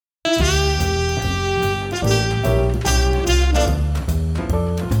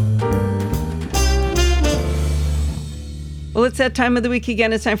Well, it's that time of the week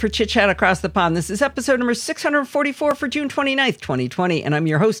again. It's time for Chit Chat Across the Pond. This is episode number 644 for June 29th, 2020. And I'm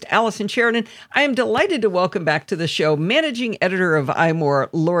your host, Allison Sheridan. I am delighted to welcome back to the show managing editor of iMore,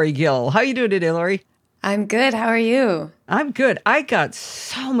 Lori Gill. How are you doing today, Lori? I'm good. How are you? I'm good. I got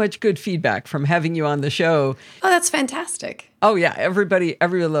so much good feedback from having you on the show. Oh, that's fantastic. Oh, yeah. Everybody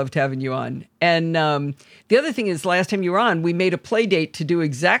loved having you on. And the other thing is, last time you were on, we made a play date to do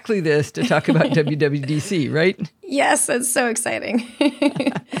exactly this, to talk about WWDC, right? Yes, that's so exciting.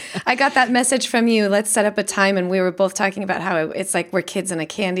 I got that message from you. Let's set up a time. And we were both talking about how it's like we're kids in a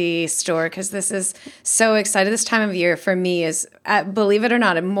candy store, because this is so exciting. This time of year for me is, believe it or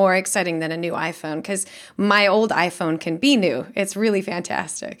not, more exciting than a new iPhone, because my old iPhone can be new. It's really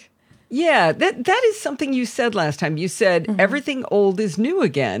fantastic. Yeah, that is something you said last time. You said everything old is new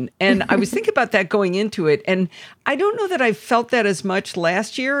again. And I was thinking about that going into it. And I don't know that I felt that as much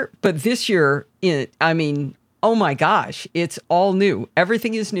last year, but this year, oh my gosh, it's all new.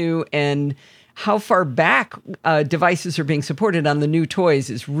 Everything is new. And how far back devices are being supported on the new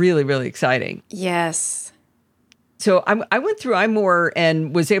toys is really, really exciting. Yes. So I went through iMore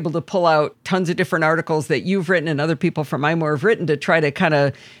and was able to pull out tons of different articles that you've written and other people from iMore have written to try to kind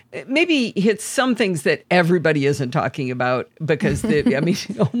of maybe hit some things that everybody isn't talking about, because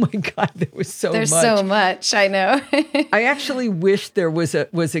oh my God, there's so much. I know. I actually wish there was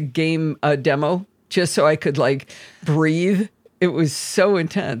a game demo just so I could breathe. It was so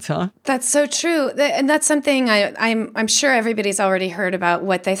intense, huh? That's so true. And that's something I'm sure everybody's already heard about,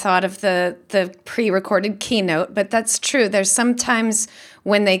 what they thought of the pre-recorded keynote, but that's true. There's sometimes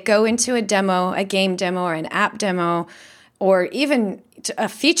when they go into a demo, a game demo or an app demo, or even a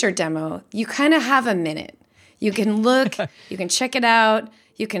feature demo, you kind of have a minute. You can look, you can check it out,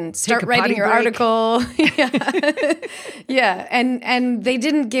 you can start writing your article. Yeah. And they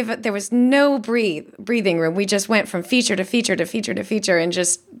didn't give it, there was no breathing room. We just went from feature to feature to feature to feature, and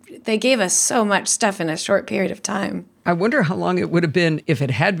they gave us so much stuff in a short period of time. I wonder how long it would have been if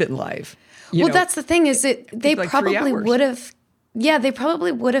it had been live. That's the thing, is that they probably would have, they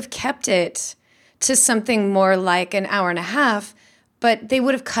probably would have kept it to something more like an hour and a half, but they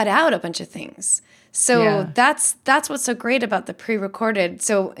would have cut out a bunch of things. So that's what's so great about the pre-recorded.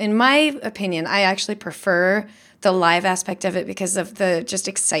 So in my opinion, I actually prefer the live aspect of it because of the just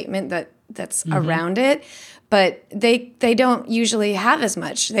excitement that's around it. But they don't usually have as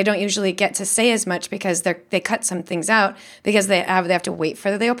much. They don't usually get to say as much because they cut some things out because they have to wait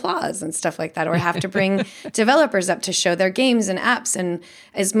for the applause and stuff like that, or have to bring developers up to show their games and apps. And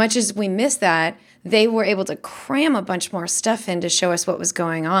as much as we miss that, they were able to cram a bunch more stuff in to show us what was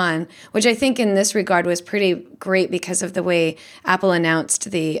going on, which I think in this regard was pretty great because of the way Apple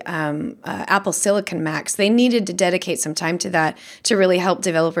announced the Apple Silicon Macs. They needed to dedicate some time to that to really help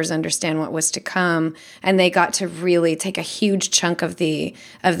developers understand what was to come, and they got to really take a huge chunk of the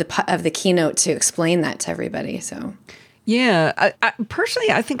keynote to explain that to everybody. So. Yeah, I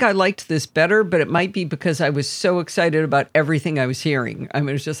personally, I think I liked this better, but it might be because I was so excited about everything I was hearing. I mean,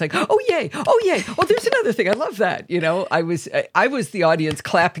 it was just like, oh, yay, oh, there's another thing. I love that. I was the audience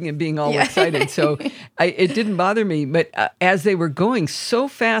clapping and being all excited. So it didn't bother me. But as they were going so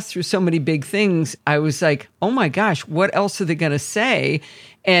fast through so many big things, I was like, oh my gosh, what else are they going to say?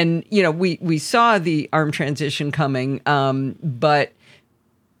 And, we saw the ARM transition coming, but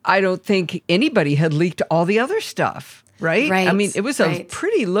I don't think anybody had leaked all the other stuff. Right? I mean, it was a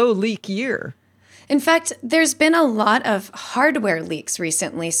pretty low leak year. In fact, there's been a lot of hardware leaks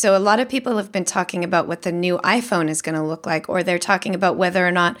recently. So a lot of people have been talking about what the new iPhone is going to look like, or they're talking about whether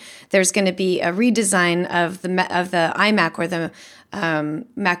or not there's going to be a redesign of the iMac or the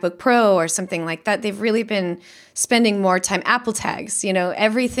MacBook Pro or something like that. They've really been spending more time, Apple tags,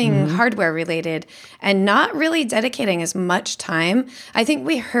 everything hardware related, and not really dedicating as much time. I think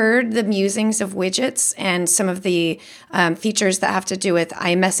we heard the musings of widgets and some of the features that have to do with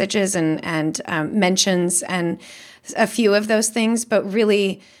iMessages and mentions and a few of those things, but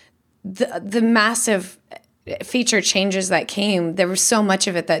really the massive feature changes that came, there was so much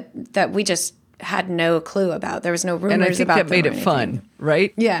of it that we just had no clue about. There was no rumors about. And I think that made it fun,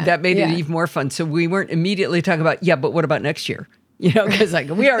 right? Yeah. That made it even more fun. So we weren't immediately talking about, but what about next year? Because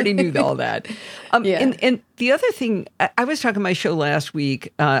we already knew all that. And the other thing, I was talking on my show last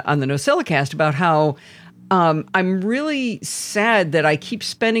week on the NosillaCast about how I'm really sad that I keep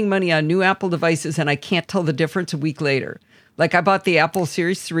spending money on new Apple devices and I can't tell the difference a week later. Like I bought the Apple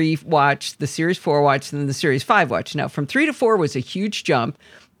Series 3 watch, the Series 4 watch, and then the Series 5 watch. Now, from 3 to 4 was a huge jump.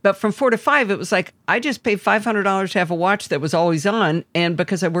 But from 4 to 5, it was like, I just paid $500 to have a watch that was always on. And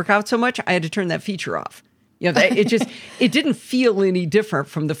because I work out so much, I had to turn that feature off. It didn't feel any different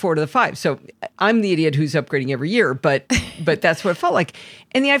from the 4 to the 5. So I'm the idiot who's upgrading every year, but that's what it felt like.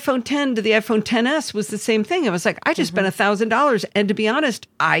 And the iPhone 10 to the iPhone XS was the same thing. I was like, I just spent $1,000. And to be honest,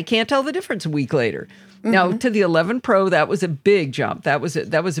 I can't tell the difference a week later. Now to the 11 Pro, that was a big jump. That was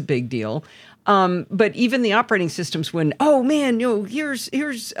a big deal. But even the operating systems, when, oh man, here's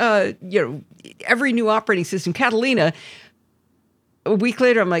every new operating system, Catalina. A week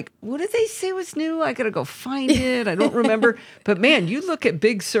later, I'm like, what did they say was new? I got to go find it. I don't remember. But man, you look at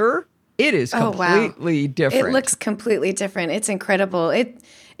Big Sur, it is completely different. It looks completely different. It's incredible.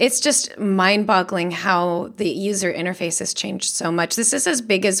 It's just mind-boggling how the user interface has changed so much. This is as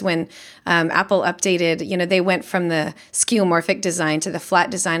big as when Apple updated, they went from the skeuomorphic design to the flat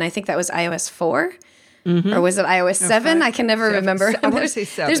design. I think that was iOS 4. Or was it iOS 7? I can never remember. I want to say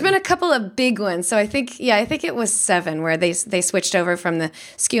 7. There's been a couple of big ones. So I think it was 7 where they switched over from the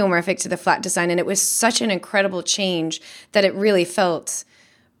skeuomorphic to the flat design. And it was such an incredible change that it really felt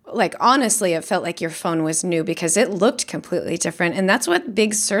like, honestly, it felt like your phone was new because it looked completely different. And that's what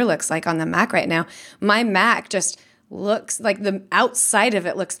Big Sur looks like on the Mac right now. My Mac just looks like the outside of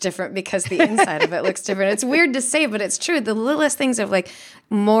it looks different because the inside of it looks different. It's weird to say, but it's true. The littlest things of like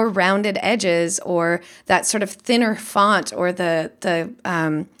more rounded edges or that sort of thinner font or the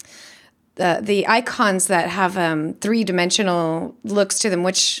icons that have 3-dimensional looks to them,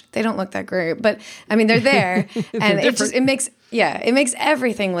 which they don't look that great, but I mean, they're there and it makes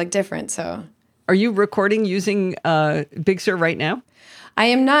everything look different. So are you recording using Big Sur right now? I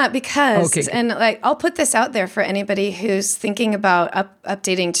am not because, and I'll put this out there for anybody who's thinking about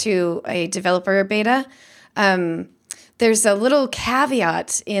updating to a developer beta. There's a little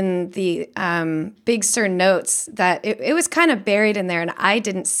caveat in the Big Sur notes that it was kind of buried in there and I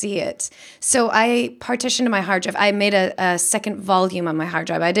didn't see it. So I partitioned my hard drive. I made a second volume on my hard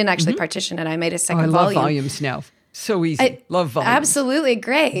drive. I didn't actually partition it. I made a second volume. I love volumes now. So easy. Love volumes. Absolutely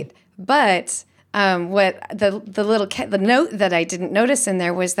great. But what the note that I didn't notice in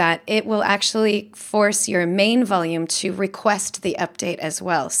there was that it will actually force your main volume to request the update as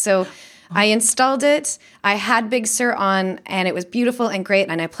well. So I installed it. I had Big Sur on, and it was beautiful and great.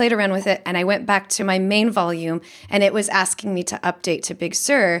 And I played around with it, and I went back to my main volume, and it was asking me to update to Big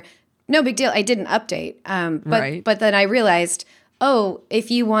Sur. No big deal. I didn't update, but then I realized,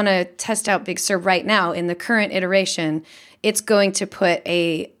 if you want to test out Big Sur right now in the current iteration, it's going to put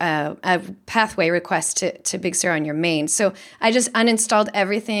a pathway request to Big Sur on your main. So I just uninstalled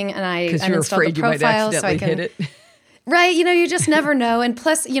everything and I uninstalled the profile so I can hit it. Right, you just never know. And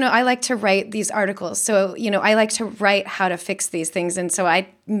plus, I like to write these articles. So, I like to write how to fix these things. And so I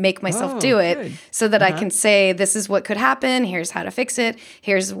make myself do it so that I can say, this is what could happen. Here's how to fix it.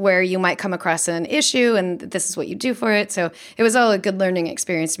 Here's where you might come across an issue. And this is what you do for it. So it was all a good learning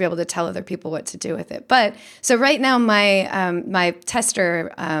experience to be able to tell other people what to do with it. But so right now, my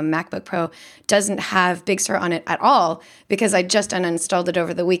tester MacBook Pro doesn't have Big Sur on it at all because I just uninstalled it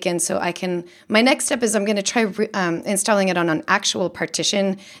over the weekend. So my next step is I'm going to try installing it on an actual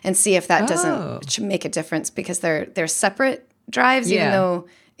partition and see if that doesn't make a difference because they're separate drives, even though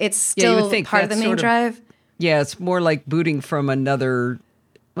it's still part of the main drive. Yeah, it's more like booting from another.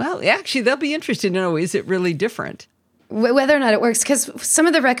 Well, actually, they'll be interested to know, is it really different? Whether or not it works, because some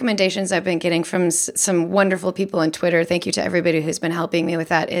of the recommendations I've been getting from some wonderful people on Twitter, thank you to everybody who's been helping me with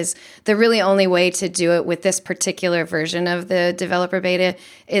that, is the really only way to do it with this particular version of the developer beta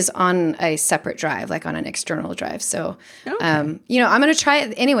is on a separate drive, like on an external drive. So, I'm going to try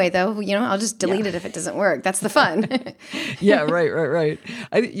it anyway, though. I'll just delete it if it doesn't work. That's the fun. Yeah, right.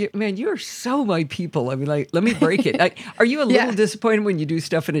 Man, you are so my people. I mean, let me break it. Are you a little disappointed when you do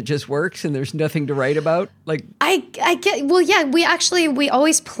stuff and it just works and there's nothing to write about? We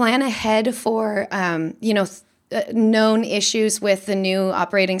always plan ahead for, known issues with the new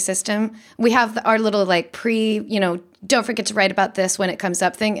operating system. We have our little don't forget to write about this when it comes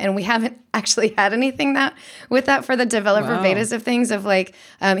up thing. And we haven't actually had anything with that for the developer betas of things of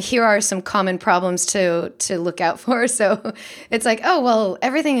here are some common problems to look out for. So it's like,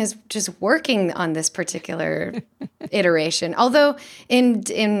 everything is just working on this particular iteration. Although in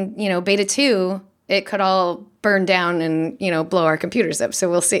beta 2, it could all burn down and, blow our computers up. So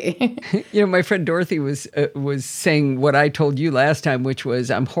we'll see. My friend Dorothy was saying what I told you last time, which was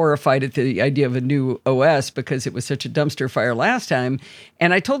I'm horrified at the idea of a new OS because it was such a dumpster fire last time.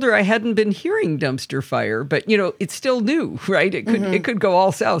 And I told her I hadn't been hearing dumpster fire, but, it's still new, right? It could go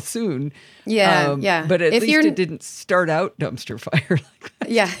all south soon. Yeah, But at least it didn't start out dumpster fire like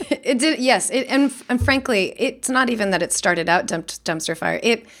that. Yeah, it did. Yes. And frankly, it's not even that it started out dumpster fire.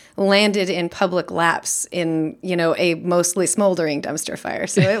 It landed in public laps in from, a mostly smoldering dumpster fire.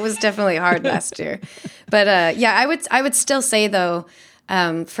 So it was definitely hard last year. But I would still say though,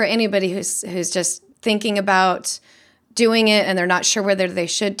 for anybody who's just thinking about doing it and they're not sure whether they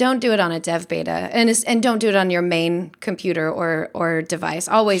should, don't do it on a dev beta, and don't do it on your main computer or device.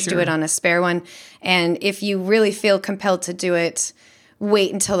 Always do it on a spare one. And if you really feel compelled to do it,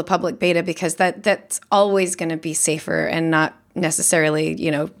 wait until the public beta, because that's always going to be safer and not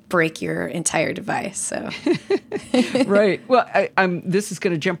necessarily, break your entire device. So, right. Well, this is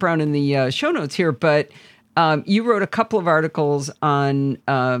going to jump around in the show notes here, but you wrote a couple of articles on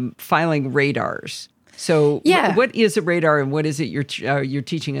filing radars. So what is a radar, and what is it you're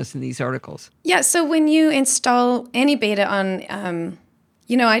teaching us in these articles? Yeah, so when you install any beta on,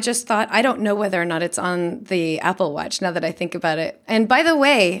 I just thought, I don't know whether or not it's on the Apple Watch now that I think about it. And by the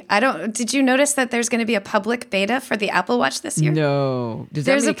way, did you notice that there's going to be a public beta for the Apple Watch this year? No. Does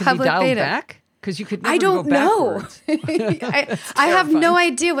that mean it can be dialed back? Because you could never go backwards. I don't know. I have no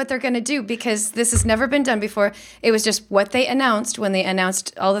idea what they're going to do, because this has never been done before. It was just what they announced when they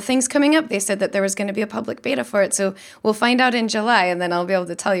announced all the things coming up. They said that there was going to be a public beta for it. So we'll find out in July, and then I'll be able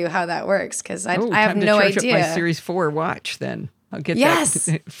to tell you how that works, because I have no idea. Time to charge up my Series 4 watch then. I'll get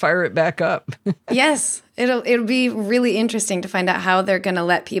that, fire it back up. Yes. It'll be really interesting to find out how they're going to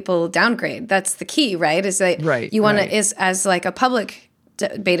let people downgrade. That's the key, right? Is that you want to, as like a public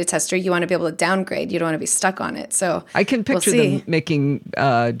beta tester, you want to be able to downgrade. You don't want to be stuck on it. So I can picture them making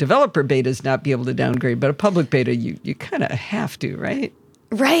developer betas not be able to downgrade, but a public beta, you kind of have to, right?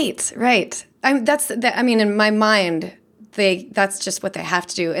 Right. In my mind, that's just what they have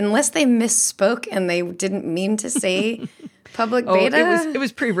to do, unless they misspoke and they didn't mean to say public beta. It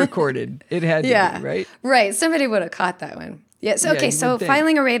was pre-recorded. It had to be, right? Right. Somebody would have caught that one. Yes. Okay. So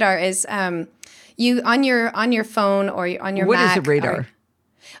filing a radar is you on your phone or on your Mac. What is a radar?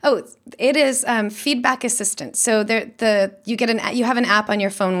 It is feedback assistant. So you have an app on your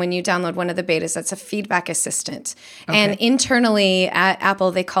phone when you download one of the betas. That's a feedback assistant. Okay. And internally at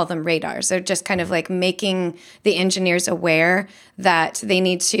Apple, they call them radars. They're just kind of like making the engineers aware that they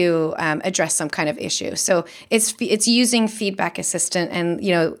need to address some kind of issue. So it's using feedback assistant,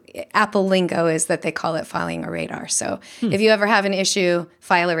 and Apple lingo is that they call it filing a radar. So if you ever have an issue,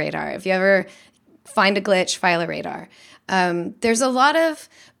 file a radar. If you ever find a glitch, file a radar. There's a lot of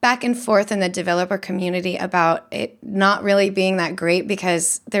back and forth in the developer community about it not really being that great,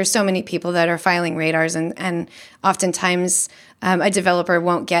 because there's so many people that are filing radars, and oftentimes a developer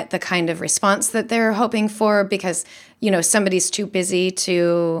won't get the kind of response that they're hoping for, because somebody's too busy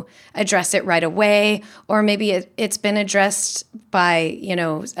to address it right away, or maybe it's been addressed by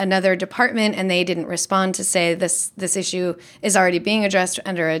another department and they didn't respond to say this issue is already being addressed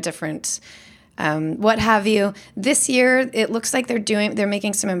under a different what have you. This year, it looks like they're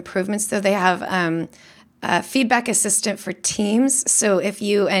making some improvements, though. They have a feedback assistant for teams. So if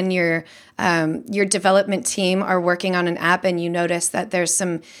you and your development team are working on an app and you notice that there's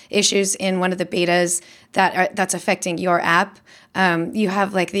some issues in one of the betas that's affecting your app, you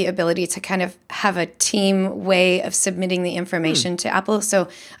have like the ability to kind of have a team way of submitting the information to Apple. So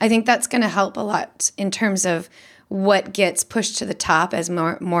I think that's going to help a lot in terms of what gets pushed to the top as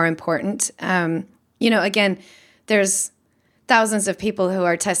more important. Again, there's thousands of people who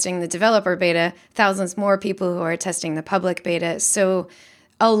are testing the developer beta, thousands more people who are testing the public beta. So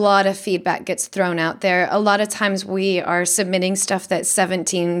a lot of feedback gets thrown out there. A lot of times we are submitting stuff that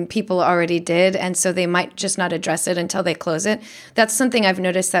 17 people already did, and so they might just not address it until they close it. That's something I've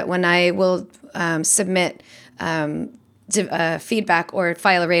noticed, that when I will submit feedback or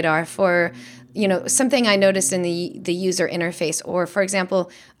file a radar for something I noticed in the user interface, or for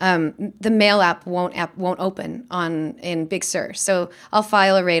example, the Mail app won't open in Big Sur. So I'll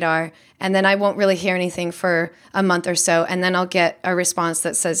file a radar, and then I won't really hear anything for a month or so, and then I'll get a response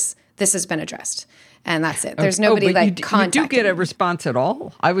that says this has been addressed, and that's it. There's nobody that contacted. You do get a response at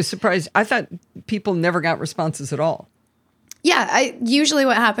all? I was surprised. I thought people never got responses at all. Yeah, usually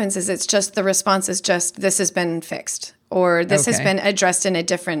what happens is it's just the response is just this has been fixed, or this has been addressed in a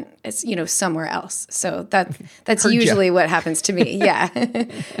different, somewhere else. So that's usually what happens to me. Yeah,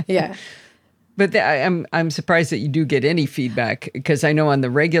 yeah. But I'm surprised that you do get any feedback, because I know on the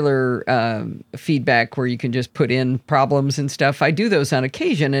regular feedback where you can just put in problems and stuff, I do those on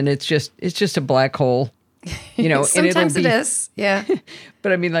occasion, and it's just a black hole. Sometimes it is. Yeah.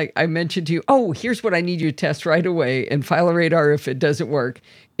 But I mean, like I mentioned to you, here's what I need you to test right away and file a radar if it doesn't work.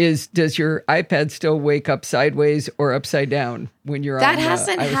 Does your iPad still wake up sideways or upside down when you're on iOS 14? That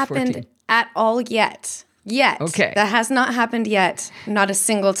hasn't happened at all yet. Okay. That has not happened yet. Not a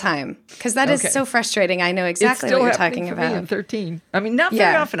single time. Because that is so frustrating. I know exactly what you're talking about. Me in 13. I mean, not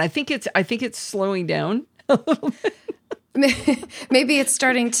very often. I think it's slowing down Maybe it's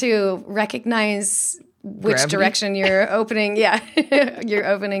starting to recognize which Gravity? direction you're opening. Yeah, you're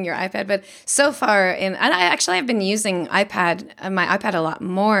opening your iPad. But so far, and I've been using my iPad a lot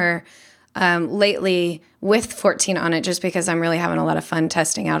more lately with 14 on it, just because I'm really having a lot of fun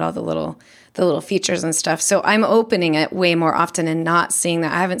testing out all the little features and stuff. So I'm opening it way more often and not seeing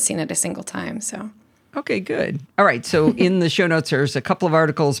that. I haven't seen it a single time. So. Okay, good. All right. So in the show notes, there's a couple of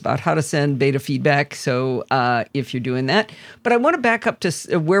articles about how to send beta feedback. So if you're doing that, but I want to back up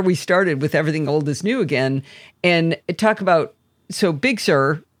to where we started with everything old is new again, and talk about, so Big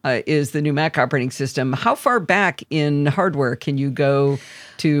Sur is the new Mac operating system. How far back in hardware can you go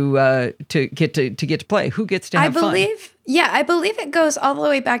to get to play? Who gets to have fun? I believe it goes all the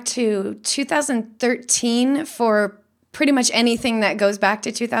way back to 2013 for pretty much anything that goes back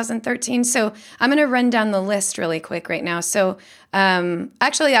to 2013. So I'm going to run down the list really quick right now. So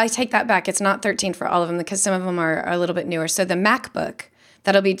actually, I take that back. It's not 13 for all of them because some of them are a little bit newer. So the MacBook,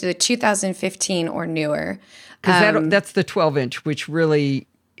 that'll be the 2015 or newer. Because that's the 12-inch, which really,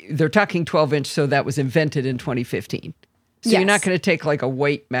 they're talking 12-inch, so that was invented in 2015. So yes. You're not going to take like a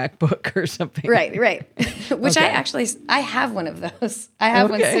white MacBook or something. Right. Which okay. I have one of those. I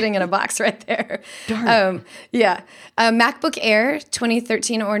have one sitting in a box right there. Darn. MacBook Air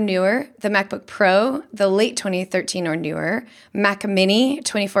 2013 or newer, the MacBook Pro, the late 2013 or newer, Mac Mini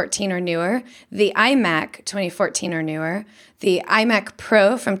 2014 or newer, the iMac 2014 or newer, the iMac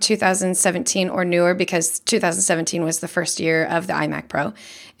Pro from 2017 or newer, because 2017 was the first year of the iMac Pro,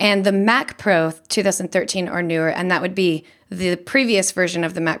 and the Mac Pro 2013 or newer, and that would be the previous version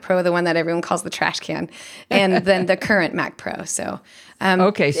of the Mac Pro, the one that everyone calls the trash can, and then the current Mac Pro. So,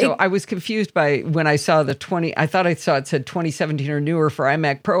 I was confused by when I saw the 20. I thought I saw it said 2017 or newer for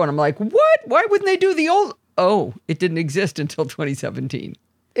iMac Pro, and I'm like, what? Why wouldn't they do the old? Oh, it didn't exist until 2017.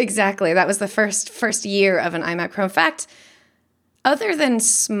 Exactly, that was the first year of an iMac Pro. In fact, other than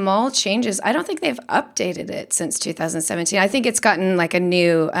small changes, I don't think they've updated it since 2017. I think it's gotten like a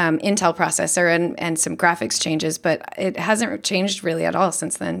new Intel processor and some graphics changes, but it hasn't changed really at all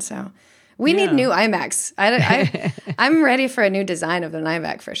since then. So we need new iMacs. I'm ready for a new design of an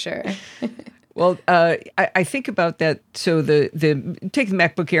iMac for sure. Well, I think about that. So take the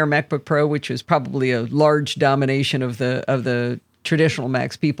MacBook Air, MacBook Pro, which is probably a large domination of the traditional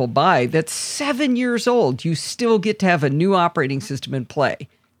Macs people buy, that's 7 years old. You still get to have a new operating system in play.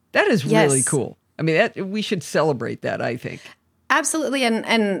 That is really cool. I mean, we should celebrate that, I think. Absolutely.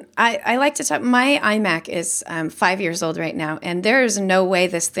 And I like to talk, my iMac is 5 years old right now, and there's no way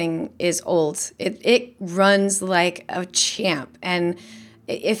this thing is old. It runs like a champ. And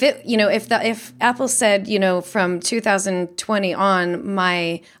if Apple said, from 2020 on,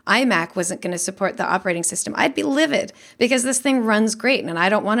 my iMac wasn't going to support the operating system, I'd be livid because this thing runs great and I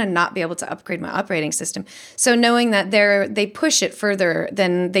don't want to not be able to upgrade my operating system. So knowing that they push it further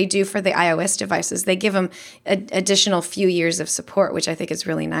than they do for the iOS devices, they give them an additional few years of support, which I think is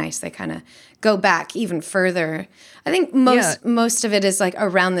really nice. They kind of go back even further. I think most of it is like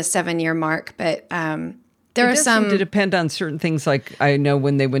around the 7-year mark, but there are some seem to depend on certain things. Like I know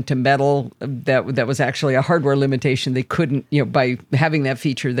when they went to metal, that was actually a hardware limitation. They couldn't, by having that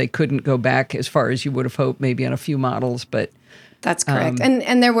feature, they couldn't go back as far as you would have hoped, maybe on a few models. But that's correct.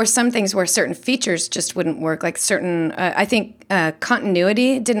 And there were some things where certain features just wouldn't work. Like certain, I think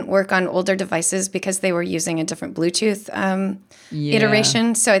continuity didn't work on older devices because they were using a different Bluetooth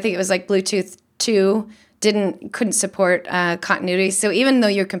iteration. So I think it was like Bluetooth 2. Couldn't support continuity. So even though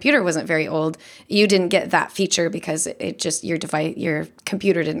your computer wasn't very old, you didn't get that feature because it just your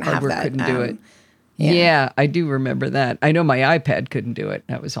computer didn't have that. Couldn't do it. Yeah, I do remember that. I know my iPad couldn't do it.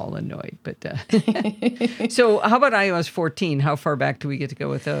 I was all annoyed. But so how about iOS 14? How far back do we get to go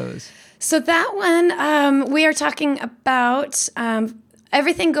with those? So that one, we are talking about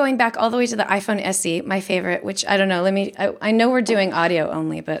everything going back all the way to the iPhone SE, my favorite, which I don't know. I know we're doing audio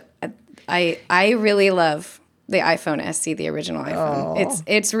only, but I really love the iPhone SE, the original iPhone. Oh.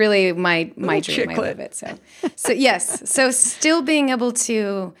 It's really my dream. Chiclet. I love it. So yes. So still being able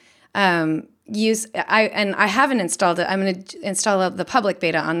to use I haven't installed it. I'm going to install the public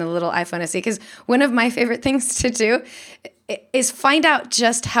beta on the little iPhone SE because one of my favorite things to do is find out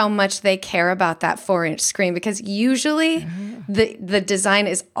just how much they care about that 4-inch screen, because usually the design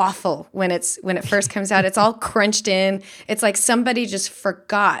is awful when it first comes out. It's all crunched in. It's like somebody just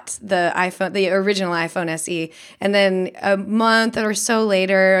forgot the original iPhone SE, and then a month or so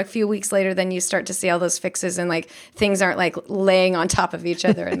later, a few weeks later, then you start to see all those fixes and like things aren't like laying on top of each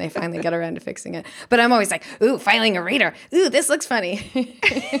other, and they finally get around to fixing it. But I'm always like, ooh, filing a reader. Ooh, this looks funny.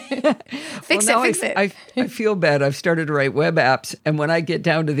 Fix it. I feel bad. I've started to write web apps, and when I get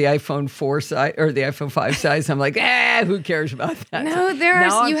down to the iPhone 4 size or the iPhone 5 size, I'm like, who cares about that? No,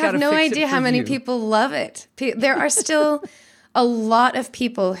 you have no idea how many people love it. There are still a lot of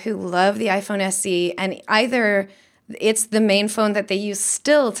people who love the iPhone SE, and either it's the main phone that they use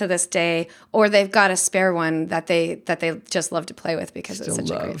still to this day, or they've got a spare one that they just love to play with because it's such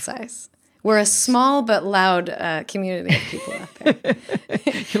a great size. We're a small but loud community of people out there.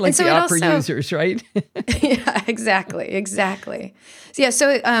 You're like the Opera users, right? Yeah, exactly.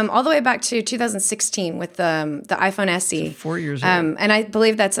 So, all the way back to 2016 with the iPhone SE. So 4 years old. And I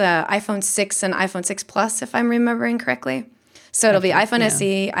believe that's a iPhone 6 and iPhone 6 Plus, if I'm remembering correctly. So it'll be iPhone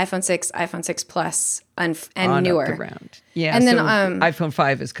SE, iPhone 6, iPhone 6 Plus, and newer. Up the round. Yeah, and so then iPhone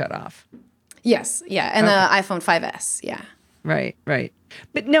 5 is cut off. Yes, yeah, and the iPhone 5S, yeah. Right.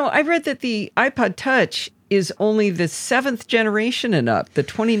 But no, I read that the iPod Touch is only the 7th generation and up, the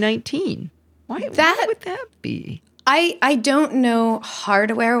 2019. Why would that be? I don't know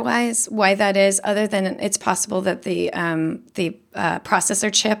hardware-wise why that is, other than it's possible that the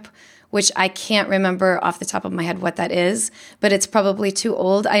processor chip, which I can't remember off the top of my head what that is, but it's probably too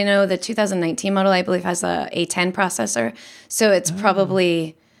old. I know the 2019 model, I believe, has a A10 processor, so it's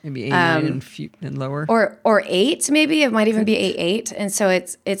probably maybe A9 and lower, or 8. Maybe it might even be A8, and so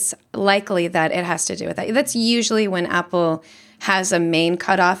it's likely that it has to do with that. That's usually when Apple has a main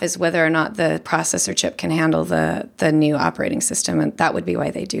cutoff, is whether or not the processor chip can handle the new operating system, and that would be why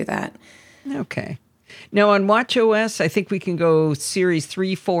they do that. Okay. Now, on watchOS, I think we can go Series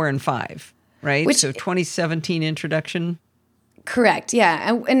 3, 4, and 5, right? So 2017 introduction? Correct,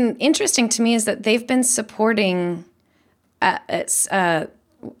 yeah. And interesting to me is that they've been supporting 2 and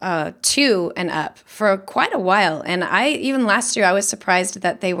up for quite a while. And even last year, I was surprised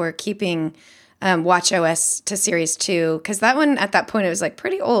that they were keeping watchOS to Series 2, because that one, at that point, it was like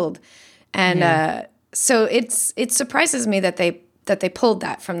pretty old. And so it surprises me that they pulled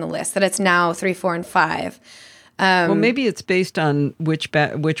that from the list, that it's now 3, 4, and 5. Well, maybe it's based on which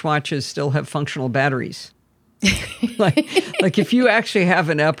watches still have functional batteries. like if you actually have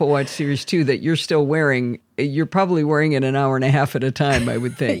an Apple Watch Series 2 that you're still wearing, you're probably wearing it an hour and a half at a time, I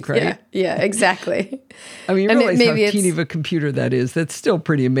would think, right? Yeah, exactly. I mean, you realize how teeny of a computer that is. That's still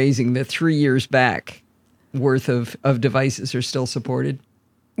pretty amazing that 3 years back worth of devices are still supported.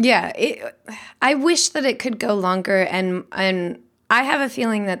 Yeah, I wish that it could go longer, and I have a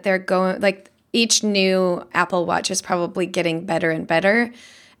feeling that they're going, like, each new Apple Watch is probably getting better and better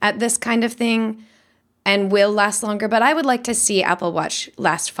at this kind of thing and will last longer. But I would like to see Apple Watch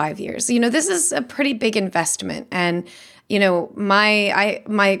last 5 years. You know, this is a pretty big investment. And, you know, I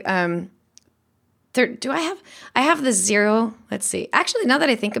have the Zero. Let's see. Actually, now that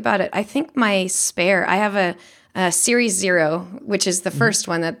I think about it, I think my spare, I have a Series 0, which is the first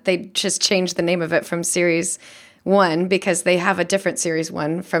one that they just changed the name of it from Series 1 because they have a different Series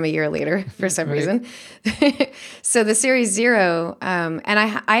 1 from a year later for some reason. So the Series 0,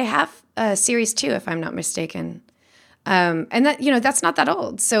 and I have a Series 2, if I'm not mistaken. And that, you know, that's not that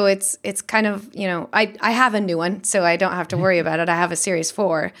old. So it's kind of, you know, I have a new one, so I don't have to worry about it. I have a Series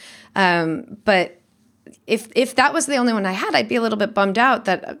 4. But if that was the only one I had, I'd be a little bit bummed out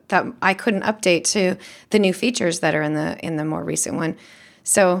that I couldn't update to the new features that are in the more recent one.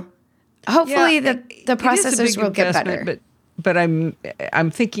 So hopefully the processors will get better. But I'm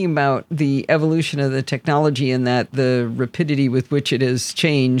thinking about the evolution of the technology and that the rapidity with which it has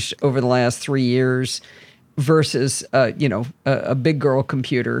changed over the last 3 years versus a big girl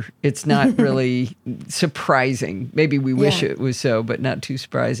computer. It's not really surprising. Maybe we wish it was so, but not too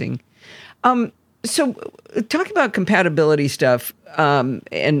surprising. So talking about compatibility stuff,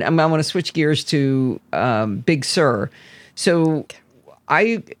 and I want to switch gears to Big Sur. So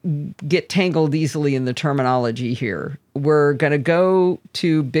I get tangled easily in the terminology here. We're going to go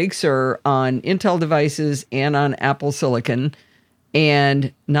to Big Sur on Intel devices and on Apple Silicon,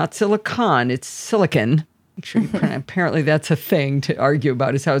 and not silicon, it's silicon. Apparently that's a thing to argue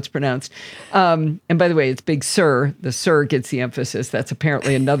about, is how it's pronounced. And by the way, it's Big Sur. The Sur gets the emphasis. That's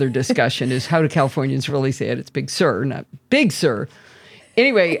apparently another discussion, is how do Californians really say it? It's Big Sur, not Big Sur.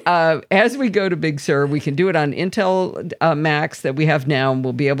 Anyway, as we go to Big Sur, we can do it on Intel Macs that we have now, and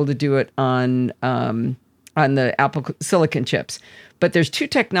we'll be able to do it on the Apple Silicon chips. But there's 2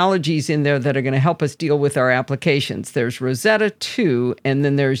 technologies in there that are going to help us deal with our applications. There's Rosetta 2, and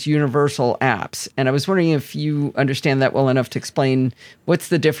then there's Universal Apps. And I was wondering if you understand that well enough to explain what's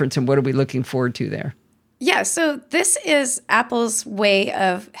the difference and what are we looking forward to there? Yeah, so this is Apple's way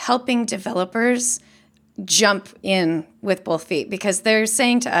of helping developers jump in with both feet, because they're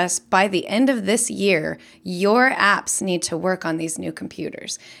saying to us, by the end of this year, your apps need to work on these new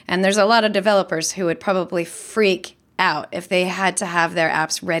computers. And there's a lot of developers who would probably freak out if they had to have their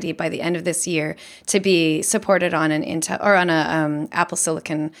apps ready by the end of this year to be supported on an Intel or on a Apple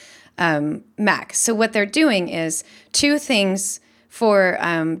Silicon Mac. So what they're doing is two things for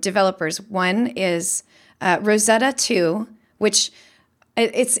developers. One is Rosetta 2, which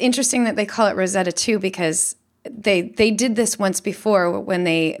it's interesting that they call it Rosetta 2 because they did this once before when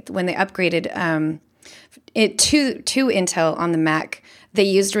they upgraded it to Intel on the Mac. They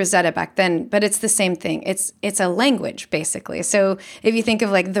used Rosetta back then, but it's the same thing. It's a language, basically. So if you think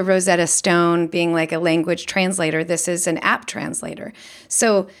of like the Rosetta Stone being like a language translator, this is an app translator.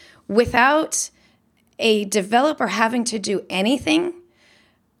 So without a developer having to do anything,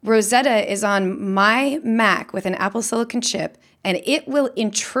 Rosetta is on my Mac with an Apple Silicon chip, and it will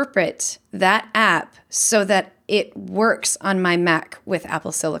interpret that app so that it works on my Mac with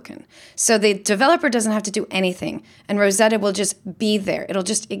Apple Silicon. So the developer doesn't have to do anything, and Rosetta will just be there. It'll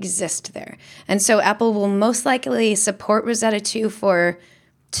just exist there. And so Apple will most likely support Rosetta 2 for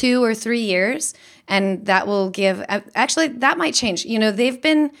 2 or 3 years, and that will give... Actually, that might change. You know,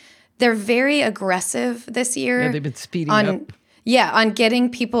 they're very aggressive this year. Yeah, they've been speeding up. Yeah, on getting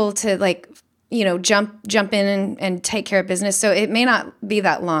people to like, you know, jump in and take care of business. So it may not be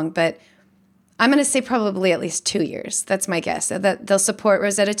that long, but I'm going to say probably at least 2 years. That's my guess. That they'll support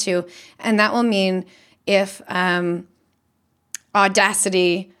Rosetta 2, and that will mean if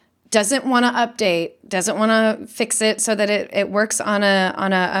Audacity doesn't want to update, doesn't want to fix it so that it works on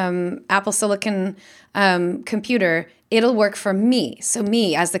a Apple Silicon computer, it'll work for me. So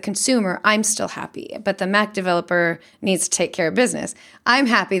me, as the consumer, I'm still happy. But the Mac developer needs to take care of business. I'm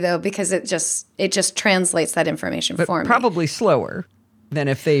happy, though, because it just translates that information for me. Probably slower than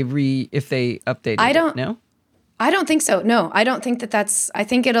if they updated it, no? I don't think so. No, I don't think that's... I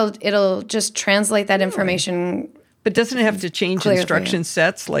think it'll just translate that information... But doesn't it have to change instruction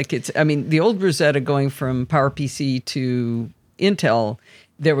sets? Like the old Rosetta going from PowerPC to Intel,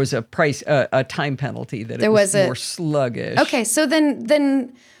 there was a time penalty that it was more sluggish. Okay, so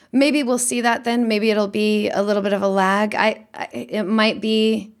then maybe we'll see that then. Maybe it'll be a little bit of a lag. It might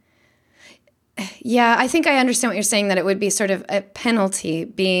be... Yeah, I think I understand what you're saying, that it would be sort of a penalty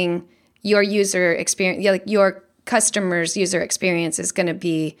being your user experience, like your customer's user experience is going to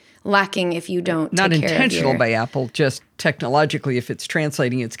be lacking if you don't Not take care intentional of by Apple, just technologically, if it's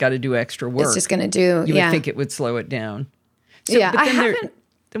translating, it's got to do extra work. It's just going to do, You would think it would slow it down. So, yeah, I haven't...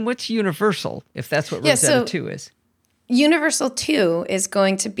 Then what's Universal, if that's what Rosetta 2 is? Universal 2 is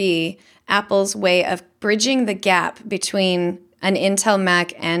going to be Apple's way of bridging the gap between an Intel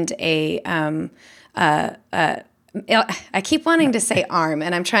Mac and I keep wanting to say ARM,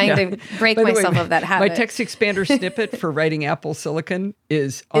 and I'm trying to break myself of that habit. My text expander snippet for writing Apple Silicon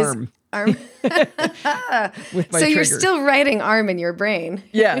is ARM. ARM. With my so you're trigger. still writing ARM in your brain.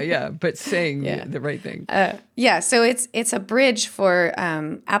 Yeah, but saying the right thing. So it's a bridge for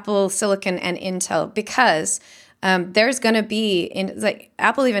Apple Silicon and Intel because there's going to be,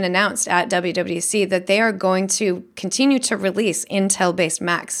 Apple even announced at WWDC that they are going to continue to release Intel-based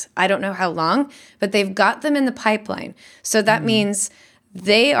Macs. I don't know how long, but they've got them in the pipeline. So that means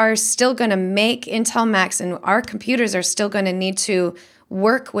they are still going to make Intel Macs, and our computers are still going to need to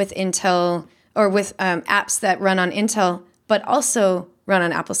work with Intel or with apps that run on Intel, but also run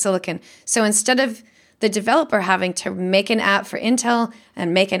on Apple Silicon. So instead of the developer having to make an app for Intel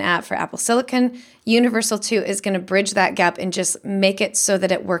and make an app for Apple Silicon, Universal 2 is going to bridge that gap and just make it so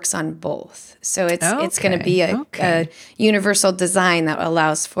that it works on both. So it's going to be a universal design that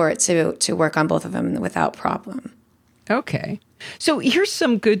allows for it to work on both of them without problem. Okay. So here's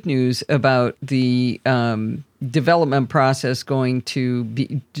some good news about the development process going to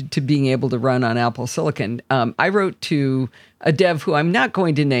being able to run on Apple Silicon. I wrote to a dev who I'm not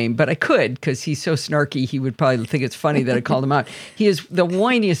going to name, but I could because he's so snarky. He would probably think it's funny that I called him out. He is the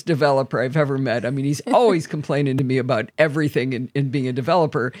whiniest developer I've ever met. I mean, he's always complaining to me about everything in being a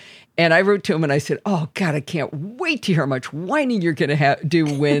developer. And I wrote to him and I said, oh, God, I can't wait to hear how much whining you're going to do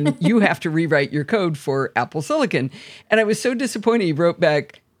when you have to rewrite your code for Apple Silicon. And I was so disappointed. He wrote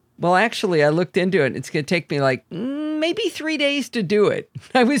back, well, actually, I looked into it. And it's going to take me like maybe 3 days to do it.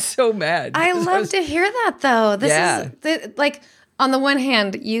 I was so mad. I love to hear that, though. This is like, on the one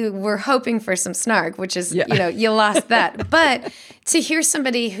hand, you were hoping for some snark, which is, you lost that. But to hear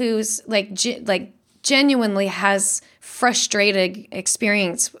somebody who's like genuinely has frustrated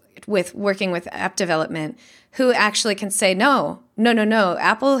experience with working with app development, who actually can say, no,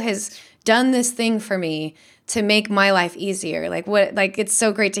 Apple has done this thing for me to make my life easier. It's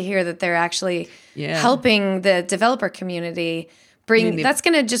so great to hear that they're actually helping the developer community that's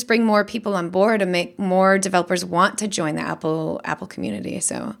going to just bring more people on board and make more developers want to join the Apple community.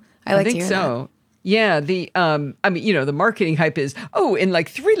 So I like to hear that. Yeah, I mean, the marketing hype is, in like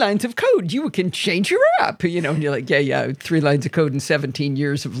 3 lines of code, you can change your app, and you're like, yeah, 3 lines of code and 17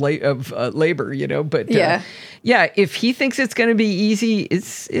 years of labor, but yeah, if he thinks it's going to be easy,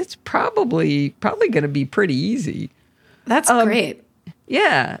 it's probably going to be pretty easy. That's great.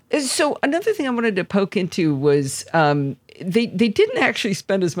 Yeah. So another thing I wanted to poke into was they didn't actually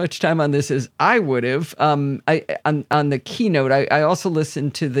spend as much time on this as I would have. On the keynote, I also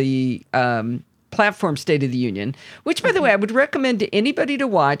listened to the Platform State of the Union, which, by the way, I would recommend to anybody to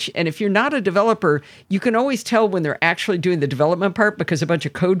watch. And if you're not a developer, you can always tell when they're actually doing the development part because a bunch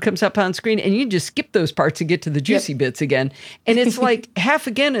of code comes up on screen and you just skip those parts and get to the juicy bits again. And it's like half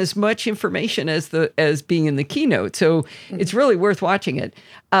again as much information as being in the keynote. So it's really worth watching it.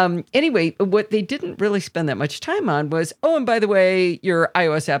 Anyway, what they didn't really spend that much time on was, and by the way, your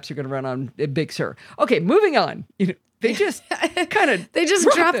iOS apps are going to run on Big Sur. Okay, moving on. They just kind of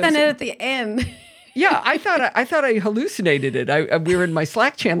drop that in at the end. Yeah, I thought I hallucinated it. We were in my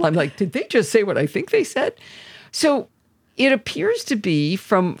Slack channel. I'm like, did they just say what I think they said? So it appears to be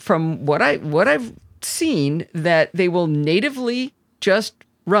from what I've seen that they will natively just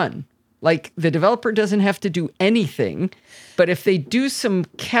run. Like the developer doesn't have to do anything, but if they do some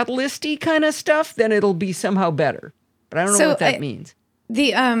Catalyst-y kind of stuff, then it'll be somehow better. But I don't know what that means.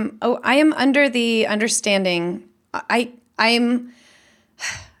 I am under the understanding. I'm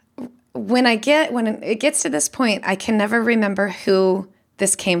when it gets to this point, I can never remember who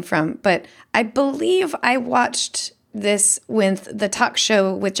this came from, but I believe I watched this with the talk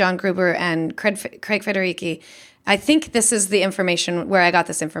show with John Gruber and Craig Federighi. I think this is the information where I got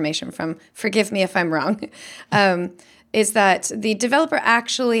this information from. Forgive me if I'm wrong. Is that the developer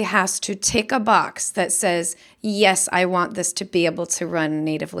actually has to tick a box that says, yes, I want this to be able to run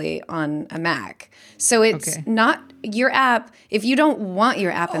natively on a Mac. So it's not your app. If you don't want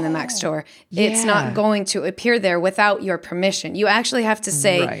your app in the Mac store, it's not going to appear there without your permission. You actually have to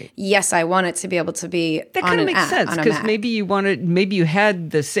say, yes, I want it to be able to be that on an makes app sense, on a because Mac. maybe you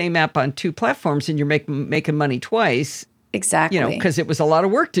had the same app on 2 platforms and you're making money twice. Exactly. Because it was a lot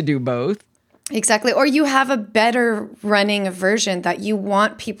of work to do both. Exactly. Or you have a better running version that you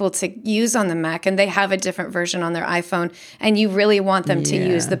want people to use on the Mac and they have a different version on their iPhone and you really want them to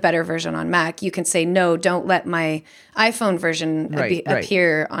use the better version on Mac. You can say, no, don't let my iPhone version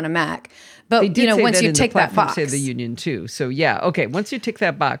appear on a Mac. But, once you tick that box. State of the Union too. So, once you tick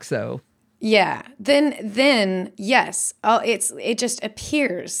that box, though. Yeah. Then yes, it just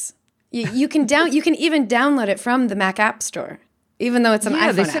appears. You can even download it from the Mac App Store. Even though it's an iPhone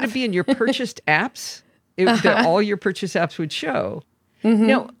app. They said it'd be in your purchased apps. That all your purchased apps would show. Mm-hmm.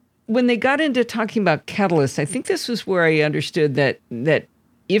 Now, when they got into talking about Catalyst, I think this was where I understood that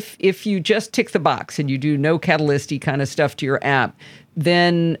if you just tick the box and you do no Catalyst-y kind of stuff to your app,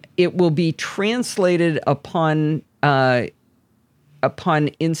 then it will be translated upon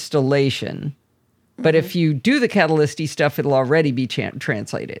installation. But if you do the Catalyst-y stuff, it'll already be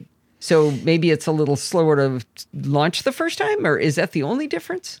translated. So maybe it's a little slower to launch the first time, or is that the only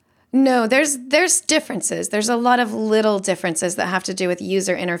difference? No, there's differences. There's a lot of little differences that have to do with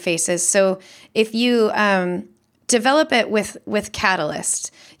user interfaces. So if you develop it with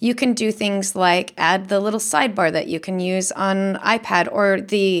Catalyst, you can do things like add the little sidebar that you can use on iPad, or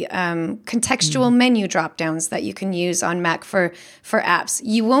the contextual menu drop-downs that you can use on Mac for apps.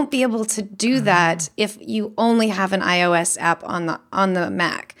 You won't be able to do that if you only have an iOS app on the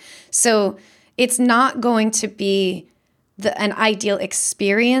Mac. So it's not going to be an ideal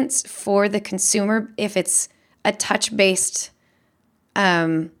experience for the consumer if it's a touch-based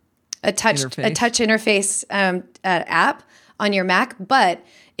interface app on your Mac. But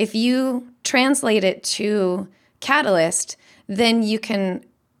if you translate it to Catalyst, then you can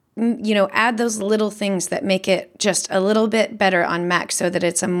add those little things that make it just a little bit better on Mac, so that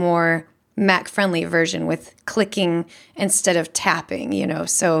it's a more Mac-friendly version with clicking instead of tapping,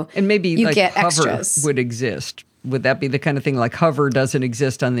 so and maybe you like get Hover extras. Would exist. Would that be the kind of thing like Hover doesn't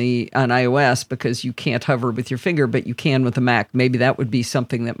exist on iOS because you can't hover with your finger, but you can with a Mac? Maybe that would be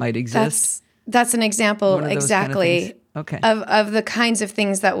something that might exist. That's an example exactly kind of the kinds of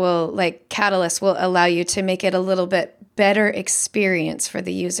things that will, like Catalyst, will allow you to make it a little bit better experience for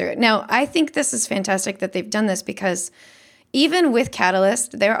the user. Now, I think this is fantastic that they've done this, because even with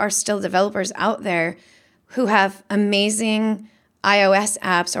Catalyst, there are still developers out there who have amazing iOS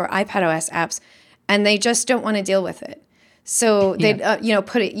apps or iPadOS apps, and they just don't want to deal with it. So they,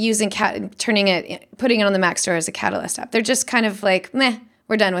 put it putting it on the Mac Store as a Catalyst app. They're just kind of like, meh,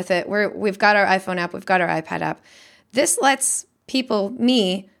 we're done with it. We've got our iPhone app, we've got our iPad app. This lets people,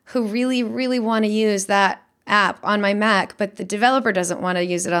 me, who really, really want to use that app on my Mac, but the developer doesn't want to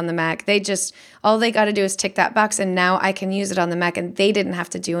use it on the Mac. All they got to do is tick that box, and now I can use it on the Mac, and they didn't have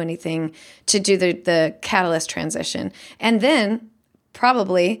to do anything to do the Catalyst transition. And then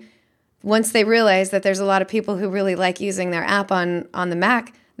probably once they realize that there's a lot of people who really like using their app on the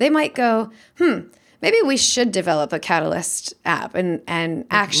Mac, they might go, maybe we should develop a Catalyst app and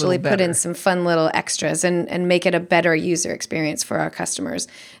actually put in some fun little extras and make it a better user experience for our customers.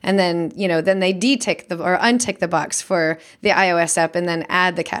 And then, then they untick the box for the iOS app and then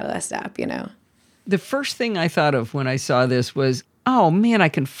add the Catalyst app, The first thing I thought of when I saw this was, oh man, I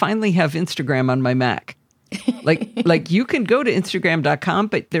can finally have Instagram on my Mac. Like you can go to Instagram.com,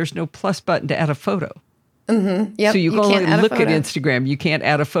 but there's no plus button to add a photo. Mm-hmm. Yep. So you can only look at Instagram. You can't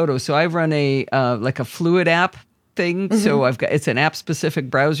add a photo. So I run a Fluid app thing. Mm-hmm. So it's an app specific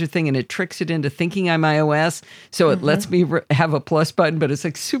browser thing, and it tricks it into thinking I'm iOS. So it lets me have a plus button, but it's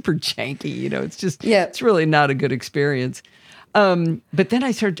like super janky. It's just it's really not a good experience. But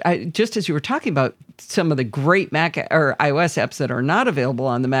then just as you were talking about some of the great Mac or iOS apps that are not available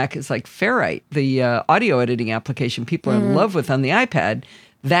on the Mac, is like Ferrite, the audio editing application people are in love with on the iPad.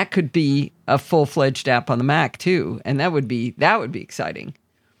 That could be a full-fledged app on the Mac too, and that would be exciting.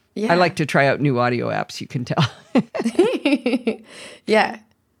 Yeah. I like to try out new audio apps, you can tell. Yeah.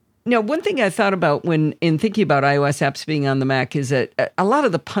 Now, one thing I thought about in thinking about iOS apps being on the Mac is that a lot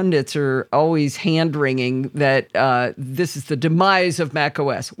of the pundits are always hand-wringing that this is the demise of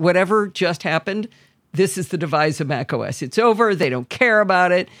macOS. Whatever just happened, this is the demise of macOS. It's over. They don't care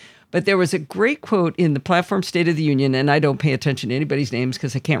about it. But there was a great quote in the Platform State of the Union, and I don't pay attention to anybody's names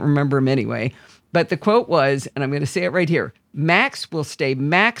because I can't remember them anyway. But the quote was, and I'm going to say it right here, Macs will stay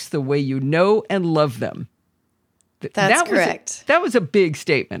Macs the way you know and love them. That's correct. That was a big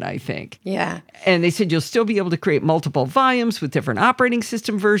statement, I think. Yeah. And they said you'll still be able to create multiple volumes with different operating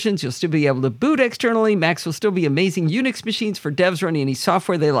system versions. You'll still be able to boot externally. Macs will still be amazing Unix machines for devs running any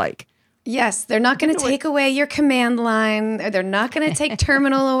software they like. Yes, they're not going to take away your command line. They're not going to take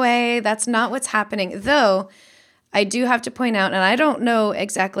terminal away. That's not what's happening. Though, I do have to point out, and I don't know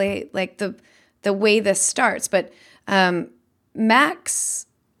exactly like the way this starts, but Macs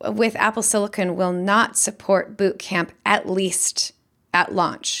with Apple Silicon will not support Boot Camp, at least at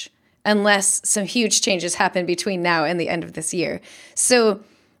launch, unless some huge changes happen between now and the end of this year. So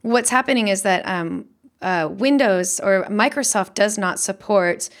what's happening is that Windows or Microsoft does not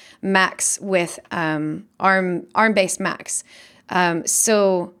support Macs with ARM-based Macs,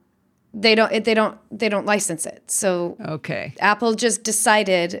 so they don't license it. So okay, Apple just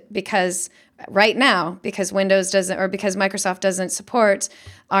decided because Windows doesn't, or because Microsoft doesn't support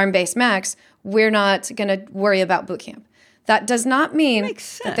ARM-based Macs, we're not going to worry about Boot Camp. That does not mean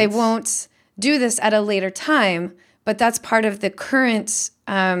that they won't do this at a later time, but that's part of the current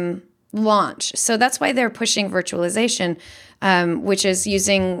launch. So that's why they're pushing virtualization, which is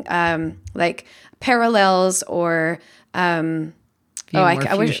using like Parallels or Fusion.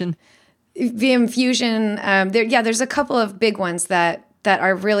 VM Fusion. There's a couple of big ones that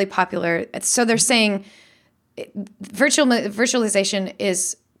are really popular. So they're saying virtualization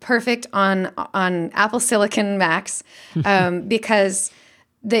is perfect on Apple Silicon Macs because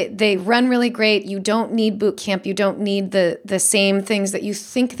they run really great. You don't need Boot Camp. You don't need the same things that you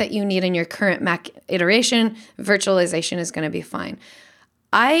think that you need in your current Mac iteration. Virtualization is going to be fine.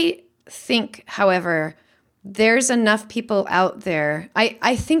 I think, however, there's enough people out there.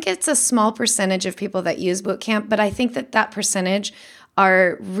 I think it's a small percentage of people that use Boot Camp, but I think that percentage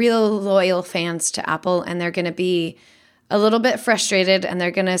are real loyal fans to Apple, and they're going to be a little bit frustrated, and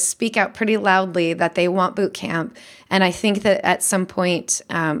they're going to speak out pretty loudly that they want Boot Camp. And I think that at some point,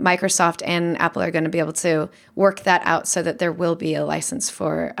 Microsoft and Apple are going to be able to work that out so that there will be a license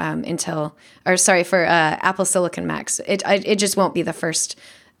for Apple Silicon Macs. It just won't be the first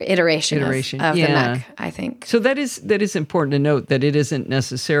iteration of the Mac, I think. So that is important to note, that it isn't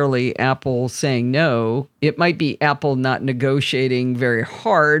necessarily Apple saying no. It might be Apple not negotiating very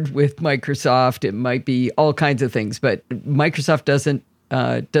hard with Microsoft. It might be all kinds of things, but Microsoft doesn't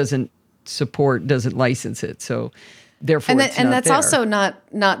license it. So therefore, that's also not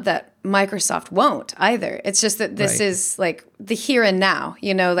that Microsoft won't either. It's just that this is like the here and now.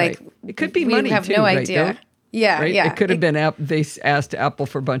 It could be money. We have too, no right, idea. Though? Yeah, right? yeah. It could have been they asked Apple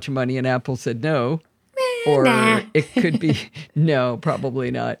for a bunch of money and Apple said no. Or it could be no, probably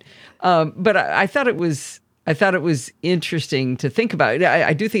not. But I thought it was interesting to think about.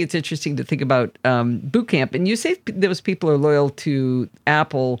 I do think it's interesting to think about Boot Camp. And you say those people are loyal to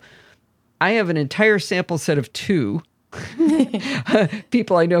Apple. I have an entire sample set of 2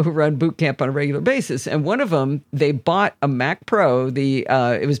 people I know who run boot camp on a regular basis. And one of them, they bought a Mac Pro.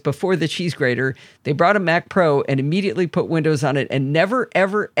 It was before the cheese grater. They brought a Mac Pro and immediately put Windows on it and never,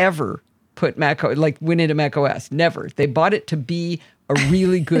 ever, ever put went into Mac OS. Never. They bought it to be a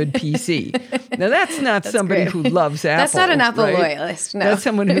really good PC. Now, that's not somebody who loves Apple. That's not an Apple right? loyalist, no. That's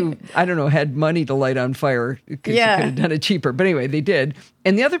someone who, I don't know, had money to light on fire because you could have done it cheaper. But anyway, they did.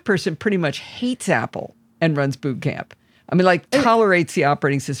 And the other person pretty much hates Apple and runs boot camp. I mean, tolerates the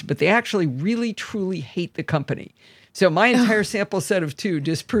operating system, but they actually really, truly hate the company. So my entire sample set of 2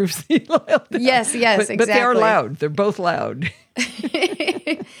 disproves the loyalty. Yes, exactly. But they are loud. They're both loud.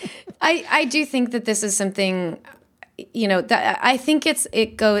 I do think that this is something, that I think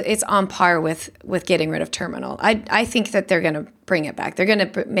it's on par with getting rid of Terminal. I think that they're going to bring it back. They're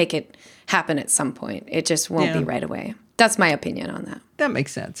going to make it happen at some point. It just won't be right away. That's my opinion on that. That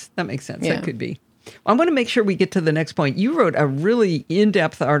makes sense. Yeah. That could be. I want to make sure we get to the next point. You wrote a really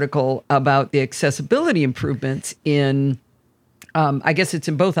in-depth article about the accessibility improvements in, I guess it's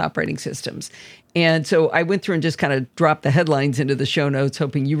in both operating systems. And so I went through and just kind of dropped the headlines into the show notes,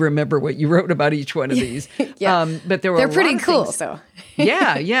 hoping you remember what you wrote about each one of these. But they're pretty cool. So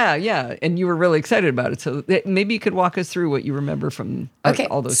yeah. And you were really excited about it. So maybe you could walk us through what you remember from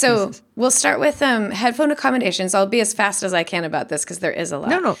all those pieces. So we'll start with headphone accommodations. I'll be as fast as I can about this because there is a lot.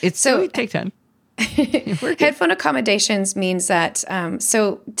 No, take time. Headphone accommodations means that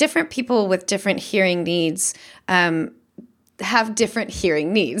so different people with different hearing needs have different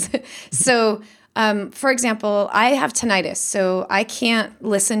hearing needs. So, for example, I have tinnitus, so I can't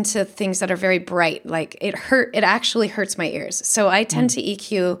listen to things that are very bright. Like it actually hurts my ears. So I tend to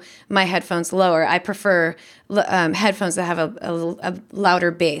EQ my headphones lower. I prefer headphones that have a louder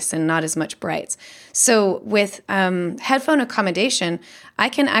bass and not as much brights. So with headphone accommodation, I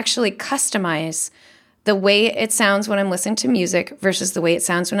can actually customize the way it sounds when I'm listening to music versus the way it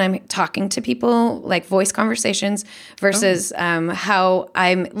sounds when I'm talking to people, like voice conversations, versus how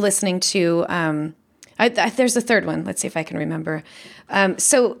I'm listening to. There's a third one. Let's see if I can remember.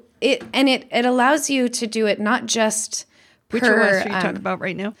 So it allows you to do it not just Which OS are you talking about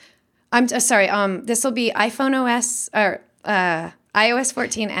right now? I'm sorry. This will be iPhone OS or iOS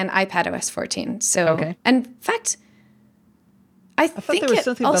 14 and iPad OS 14. So, okay. And in fact, I think there was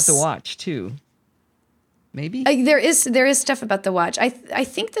something about the watch too. Maybe there is stuff about the watch. I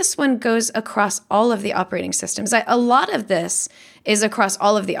think this one goes across all of the operating systems. A lot of this is across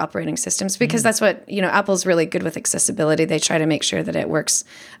all of the operating systems because that's what Apple's really good with accessibility. They try to make sure that it works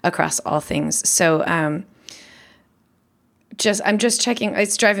across all things. So I'm just checking.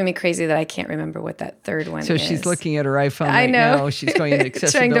 It's driving me crazy that I can't remember what that third one is. So she's looking at her iPhone right now. She's going into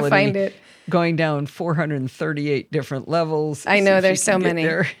accessibility. Trying to find it. Going down 438 different levels. I know there's so many.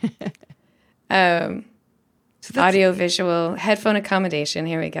 Audio visual headphone accommodation.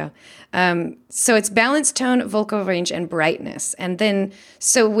 Here we go. So it's balance, tone, vocal range, and brightness. And then,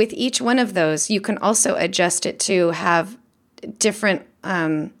 so with each one of those, you can also adjust it to have different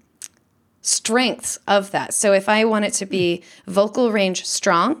strengths of that. So if I want it to be vocal range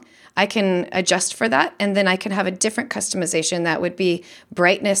strong, I can adjust for that. And then I can have a different customization that would be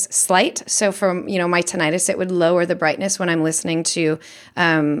brightness slight. So for, my tinnitus, it would lower the brightness when I'm listening to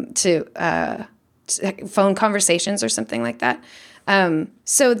phone conversations or something like that.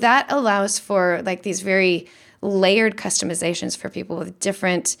 So that allows for like these very layered customizations for people with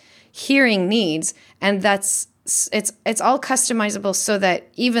different hearing needs. And it's all customizable so that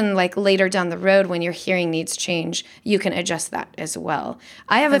even like later down the road when your hearing needs change, you can adjust that as well.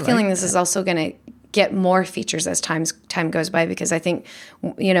 I have a feeling this is also going to get more features as time goes by because I think,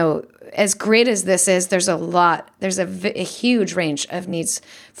 as great as this is, there's a huge range of needs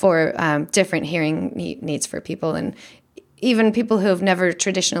for different hearing needs for people, and even people who have never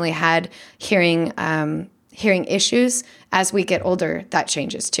traditionally had hearing issues. As we get older, that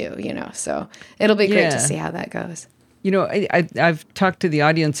changes too. So it'll be great to see how that goes. I've talked to the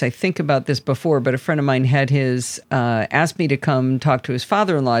audience, I think, about this before, but a friend of mine had asked me to come talk to his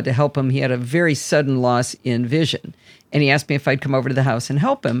father-in-law to help him. He had a very sudden loss in vision. And he asked me if I'd come over to the house and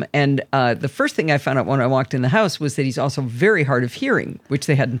help him. And the first thing I found out when I walked in the house was that he's also very hard of hearing, which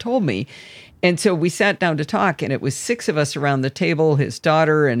they hadn't told me. And so we sat down to talk, and it was 6 of us around the table, his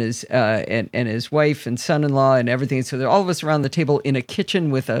daughter and his and his wife and son-in-law and everything. So they're all of us around the table in a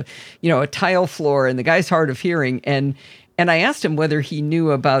kitchen with a tile floor, and the guy's hard of hearing. And I asked him whether he knew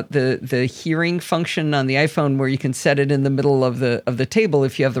about the hearing function on the iPhone where you can set it in the middle of the table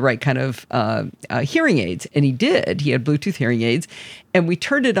if you have the right kind of hearing aids. And he did. He had Bluetooth hearing aids. And we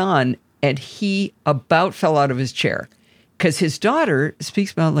turned it on, and he about fell out of his chair. because his daughter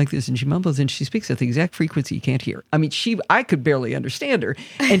speaks about like this and she mumbles and she speaks at the exact frequency you can't hear. I mean, I could barely understand her.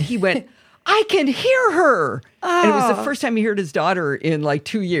 And he went, I can hear her. Oh. And it was the first time he heard his daughter in like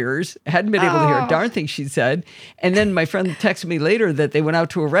 2 years. Hadn't been able to hear a darn thing she said. And then my friend texted me later that they went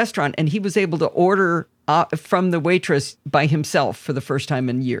out to a restaurant and he was able to order from the waitress by himself for the first time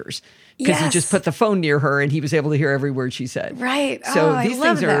in years. Because he just put the phone near her and he was able to hear every word she said. Right. So these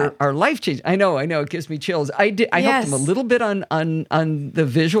things are life-changing. I know. It gives me chills. I helped him a little bit on the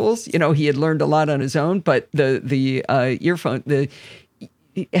visuals. You know, he had learned a lot on his own, but the earphone,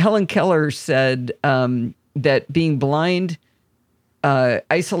 Helen Keller said that being blind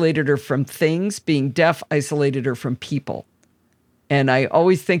isolated her from things, being deaf isolated her from people. And I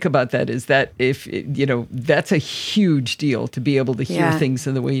always think about that is that if, that's a huge deal to be able to hear things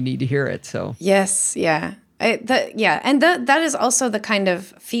in the way you need to hear it. So yes, yeah. And that is also the kind of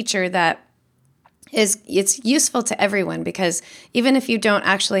feature that it's useful to everyone, because even if you don't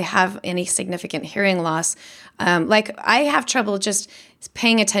actually have any significant hearing loss, like I have trouble just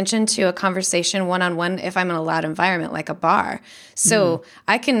paying attention to a conversation one-on-one if I'm in a loud environment like a bar. So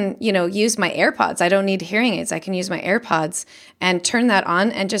I can, use my AirPods. I don't need hearing aids. I can use my AirPods and turn that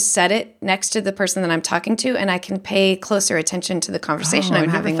on and just set it next to the person that I'm talking to, and I can pay closer attention to the conversation I'm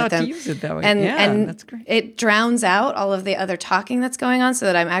having with them. To use it that way. And that's great. It drowns out all of the other talking that's going on, so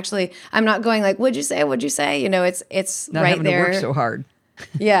that I'm not going like, "What'd you say? What'd you say?" It's not right having there. To work so hard.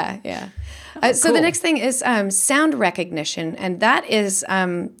 Yeah. So cool. The next thing is sound recognition, and that is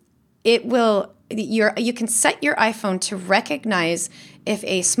you can set your iPhone to recognize if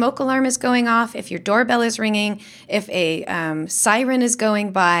a smoke alarm is going off, if your doorbell is ringing, if a siren is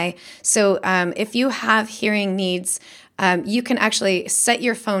going by. So if you have hearing needs, you can actually set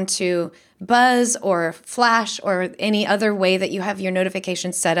your phone to buzz or flash or any other way that you have your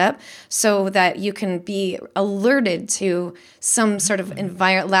notifications set up, so that you can be alerted to some sort of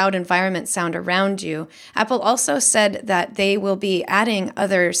loud environment sound around you. Apple also said that they will be adding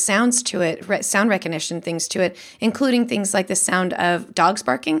other sounds to it, sound recognition things to it, including things like the sound of dogs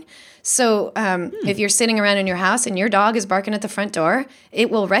barking. So if you're sitting around in your house and your dog is barking at the front door,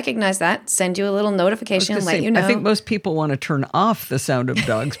 it will recognize that, send you a little notification, and let you know. I think most people want to turn off the sound of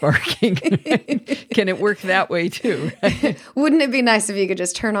dogs barking. Can it work that way too? Wouldn't it be nice if you could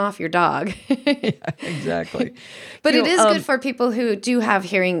just turn off your dog? Yeah, exactly. But it is good for people who do have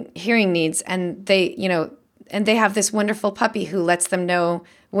hearing needs, and they have this wonderful puppy who lets them know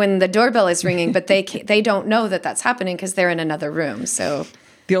when the doorbell is ringing, but they don't know that that's happening because they're in another room. So.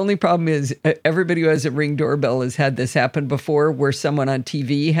 The only problem is everybody who has a Ring doorbell has had this happen before, where someone on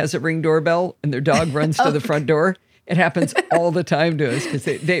TV has a Ring doorbell and their dog runs to the front door. It happens all the time to us because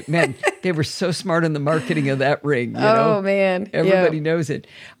they were so smart in the marketing of that Ring. Oh, man. Everybody knows it.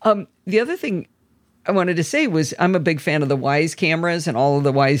 The other thing I wanted to say was I'm a big fan of the Wyze cameras and all of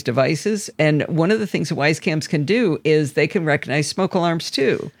the Wyze devices. And one of the things the Wyze cams can do is they can recognize smoke alarms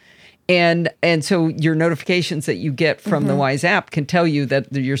too. And so your notifications that you get from the Wyze app can tell you that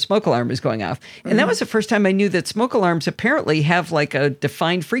your smoke alarm is going off. And that was the first time I knew that smoke alarms apparently have like a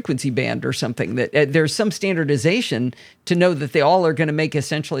defined frequency band or something, that there's some standardization to know that they all are going to make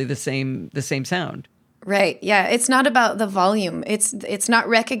essentially the same sound. Right. Yeah. It's not about the volume. It's not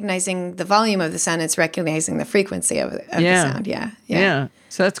recognizing the volume of the sound. It's recognizing the frequency of the sound. Yeah.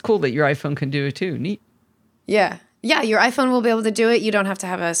 So that's cool that your iPhone can do it too. Neat. Yeah. Yeah, your iPhone will be able to do it. You don't have to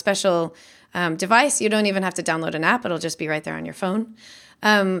have a special device. You don't even have to download an app. It'll just be right there on your phone.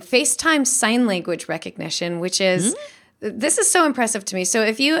 FaceTime sign language recognition, which is, this is so impressive to me. So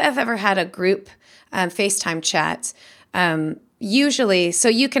if you have ever had a group FaceTime chat, usually, so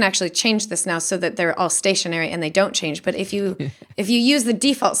you can actually change this now so that they're all stationary and they don't change. But if you use the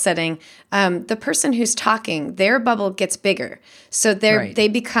default setting, the person who's talking, their bubble gets bigger. So they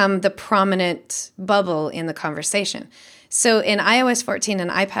become the prominent bubble in the conversation. So in iOS 14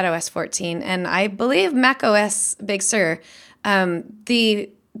 and iPadOS 14, and I believe macOS Big Sur, if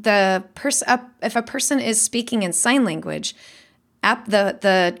a person is speaking in sign language,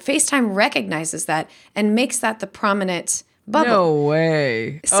 the FaceTime recognizes that and makes that the prominent bubble. No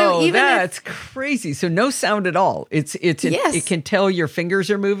way. So that's crazy. So no sound at all. Yes. It can tell your fingers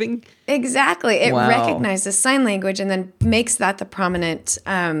are moving. Exactly. It recognizes sign language and then makes that the prominent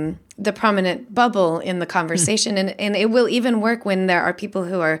bubble in the conversation. And it will even work when there are people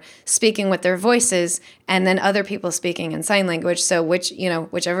who are speaking with their voices and then other people speaking in sign language. So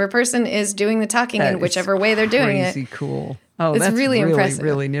whichever person is doing the talking in whichever way they're doing it. Crazy cool. Oh, it's that's really impressive.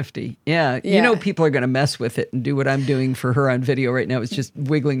 Really nifty. Yeah. You know, people are going to mess with it and do what I'm doing for her on video right now. It's just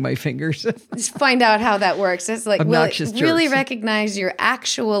wiggling my fingers. Just find out how that works. It's like, Obnoxious will it really jerks. recognize your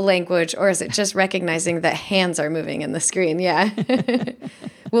actual language, or is it just recognizing that hands are moving in the screen? Yeah.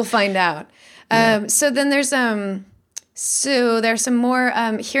 We'll find out. Yeah. So then there's some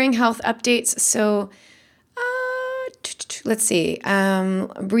more hearing health updates. So let's see.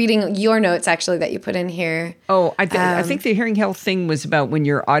 Reading your notes actually that you put in here. Oh, I think the hearing health thing was about when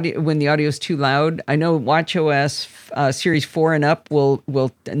the audio is too loud. I know WatchOS Series 4 and up will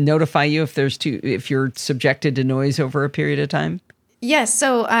notify you if you're subjected to noise over a period of time. Yes.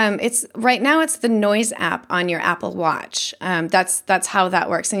 So it's right now it's the noise app on your Apple Watch. That's how that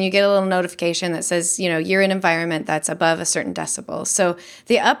works. And you get a little notification that says, you're in an environment that's above a certain decibel. So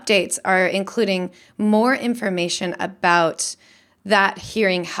the updates are including more information about that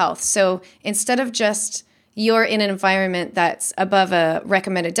hearing health. So instead of just you're in an environment that's above a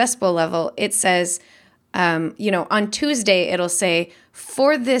recommended decibel level, it says, on Tuesday, it'll say,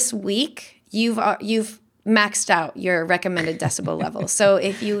 for this week, you've maxed out your recommended decibel level. So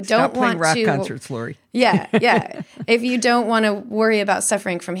if you don't want rock concerts, Lori. Yeah. If you don't want to worry about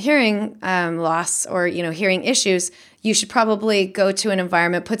suffering from hearing loss or hearing issues, you should probably go to an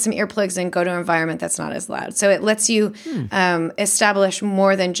environment, put some earplugs in, go to an environment that's not as loud. So it lets you establish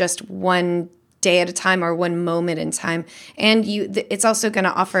more than just one day at a time or one moment in time. And it's also going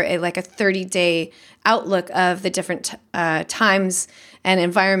to offer a 30-day outlook of the different times and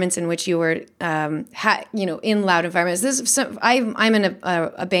environments in which you were, in loud environments. I'm in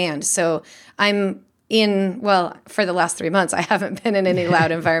a band, so I'm for the last 3 months, I haven't been in any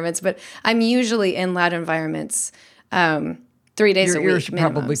loud environments, but I'm usually in loud environments 3 days a week. Your ears are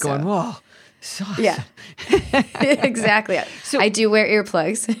minimum, probably going, whoa. So awesome. Yeah, exactly. So I do wear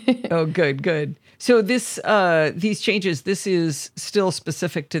earplugs. Oh, good. So these changes, this is still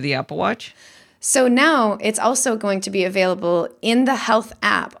specific to the Apple Watch? So now it's also going to be available in the Health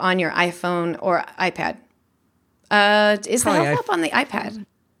app on your iPhone or iPad. Is the Health app on the iPad?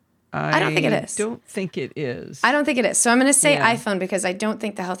 I don't think it is. I don't think it is. I don't think it is. So I'm going to say iPhone because I don't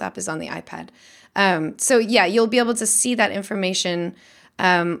think the Health app is on the iPad. You'll be able to see that information.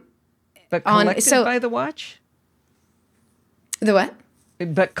 But collected by the watch? The what?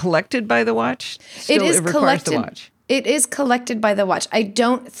 But collected by the watch? It is collected. The watch. It is collected by the watch. I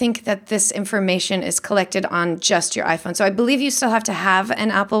don't think that this information is collected on just your iPhone. So I believe you still have to have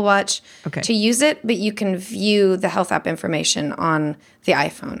an Apple Watch to use it, but you can view the Health app information on the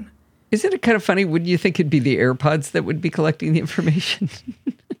iPhone. Isn't it kind of funny? Wouldn't you think it'd be the AirPods that would be collecting the information?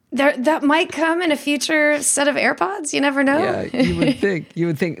 That might come in a future set of AirPods. You never know. Yeah, you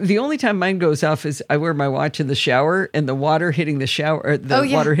would think. The only time mine goes off is I wear my watch in the shower, and the water hitting the shower, or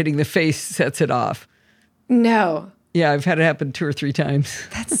water hitting the face sets it off. No. Yeah, I've had it happen 2 or 3 times.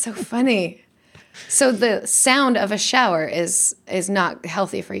 That's so funny. So the sound of a shower is not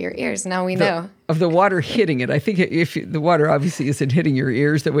healthy for your ears. Now we know. Of the water hitting it. I think the water obviously isn't hitting your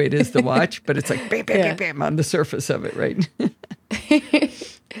ears the way it is the watch, but it's like bam, bam, bam, bam on the surface of it, right?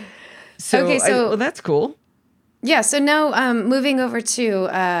 So that's cool. Yeah, so now moving over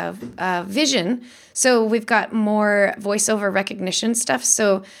to Vision. So we've got more voiceover recognition stuff.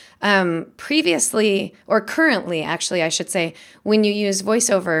 So previously, or currently, actually, I should say, when you use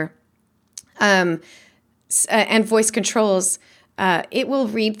voiceover and voice controls, it will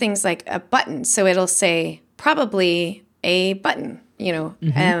read things like a button. So it'll say probably a button,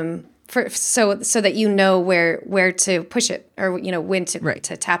 so that you know where to push it or when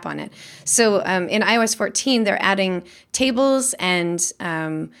to tap on it. So in iOS 14, they're adding tables and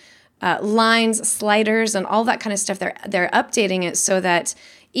lines, sliders, and all that kind of stuff. They're updating it so that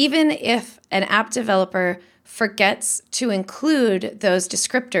even if an app developer forgets to include those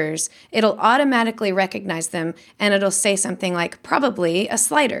descriptors, it'll automatically recognize them and it'll say something like probably a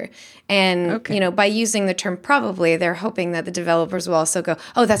slider. And, by using the term probably, they're hoping that the developers will also go,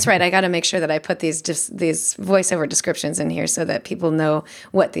 oh, that's right, I got to make sure that I put these voiceover descriptions in here so that people know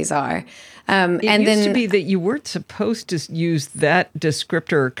what these are. It used to be that you weren't supposed to use that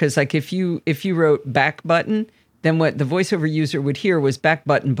descriptor because, like, if you wrote back button, then what the voiceover user would hear was back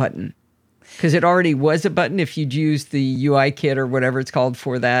button. Because it already was a button. If you'd used the UI kit or whatever it's called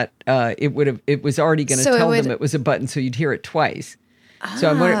for that, it was already going to tell them it was a button, so you'd hear it twice. So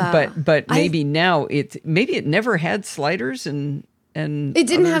I'm wondering, but maybe now it never had sliders and it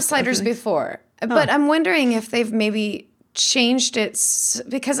didn't have sliders before. But I'm wondering if they've maybe changed it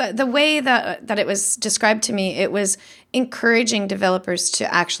because the way that it was described to me, it was encouraging developers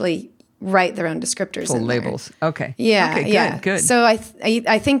to actually write their own descriptors full in labels. There. Okay. Yeah. Okay, yeah. Good. So I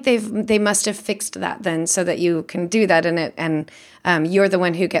think they must have fixed that then, so that you can do that in it, and you're the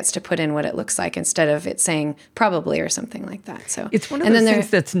one who gets to put in what it looks like instead of it saying probably or something like that. So it's one of those things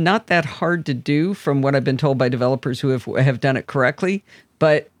that's not that hard to do, from what I've been told by developers who have done it correctly.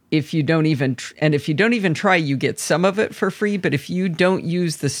 But if you don't even try, you get some of it for free. But if you don't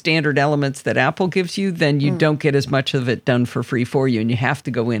use the standard elements that Apple gives you, then you don't get as much of it done for free for you, and you have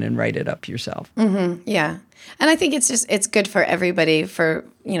to go in and write it up yourself. Mm-hmm. Yeah. And I think it's good for everybody. For,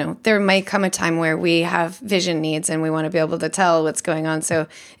 there may come a time where we have vision needs and we want to be able to tell what's going on. So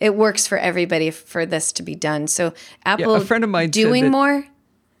it works for everybody for this to be done. So Apple, a friend of mine doing more.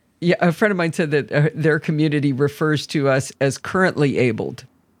 Yeah, a friend of mine said that their community refers to us as currently abled.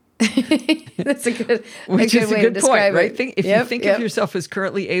 That's a good way to describe point, right? It. If you think of yourself as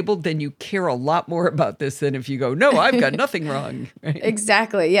currently abled, then you care a lot more about this than if you go, no, I've got nothing wrong. Right?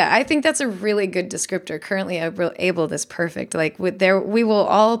 Exactly. Yeah, I think that's a really good descriptor. Currently abled is perfect. Like we will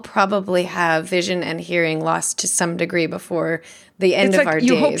all probably have vision and hearing lost to some degree before the end of our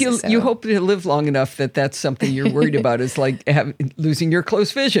days. You hope to live long enough that's something you're worried about, is like losing your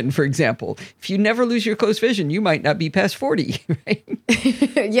close vision, for example. If you never lose your close vision, you might not be past 40, right?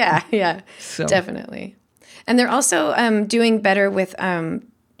 Yeah, so. Definitely. And they're also doing better with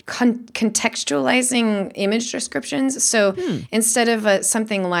contextualizing image descriptions. So instead of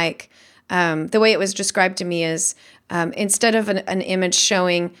something like, the way it was described to me is, instead of an image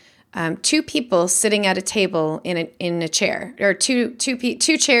showing two people sitting at a table in a chair, or two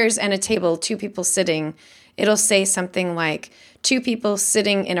chairs and a table, two people sitting, it'll say something like two people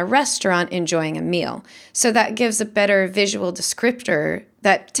sitting in a restaurant enjoying a meal. So that gives a better visual descriptor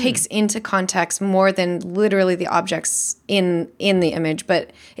that takes into context more than literally the objects in the image, but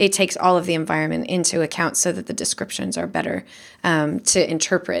it takes all of the environment into account so that the descriptions are better to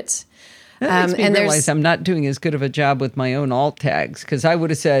interpret. That makes me realize I'm not doing as good of a job with my own alt tags, because I would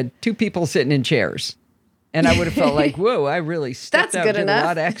have said two people sitting in chairs. And I would have felt like, whoa, I really stepped out, did a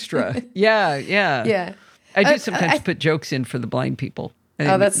lot extra. Yeah. I do sometimes put jokes in for the blind people.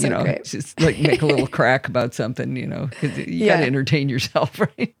 And, that's so great. Just like make a little crack about something, because you got to entertain yourself,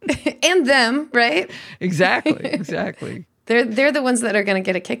 right? And them, right? Exactly. They're the ones that are going to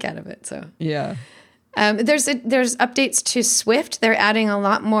get a kick out of it. So yeah. There's updates to Swift. They're adding a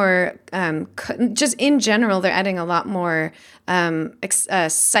lot more, just in general, they're adding a lot more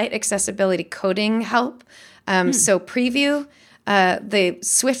site accessibility coding help. So preview, the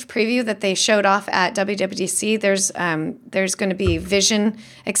Swift preview that they showed off at WWDC, there's going to be vision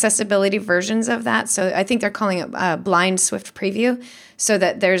accessibility versions of that. So I think they're calling it blind Swift preview, so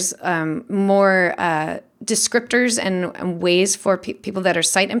that there's more descriptors and ways for people that are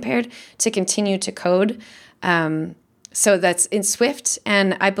sight impaired to continue to code. So that's in Swift,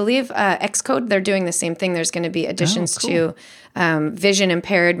 and I believe Xcode, they're doing the same thing. There's going to be additions to vision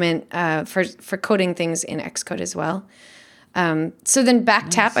impairment for coding things in Xcode as well. So then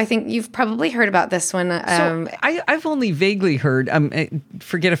BackTap, I think you've probably heard about this one. So I've only vaguely heard.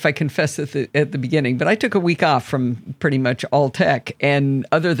 Forget if I confessed at the beginning, but I took a week off from pretty much all tech, and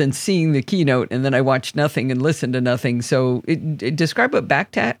other than seeing the keynote, and then I watched nothing and listened to nothing. So describe what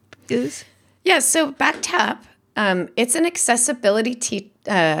BackTap is. Yeah, so BackTap, it's an accessibility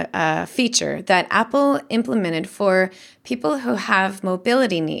feature that Apple implemented for people who have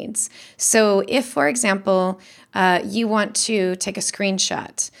mobility needs. So if, for example, you want to take a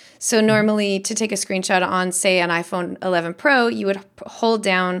screenshot. So normally to take a screenshot on, say, an iPhone 11 Pro, you would hold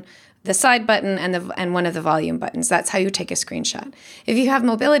down the side button and one of the volume buttons. That's how you take a screenshot. If you have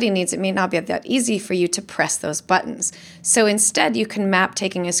mobility needs, it may not be that easy for you to press those buttons. So instead, you can map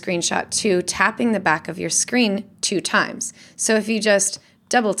taking a screenshot to tapping the back of your screen 2 times. So if you just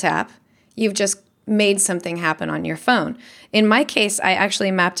double tap, you've just made something happen on your phone. In my case, I actually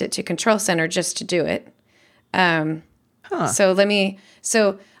mapped it to Control Center just to do it. So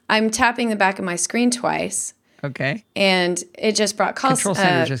I'm tapping the back of my screen twice. Okay. And it just brought Control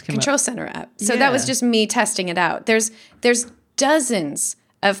Center up. So that was just me testing it out. There's dozens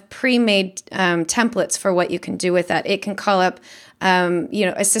of pre-made templates for what you can do with that. It can call up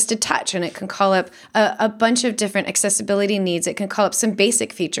assisted touch, and it can call up a bunch of different accessibility needs. It can call up some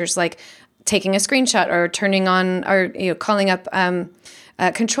basic features like taking a screenshot or turning on or calling up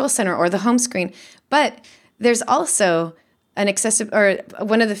Control Center or the home screen. But there's also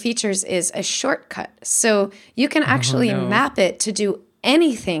one of the features is a shortcut. So you can actually map it to do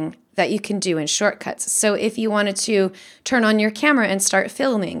anything that you can do in shortcuts. So if you wanted to turn on your camera and start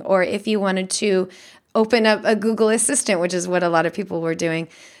filming, or if you wanted to open up a Google Assistant, which is what a lot of people were doing,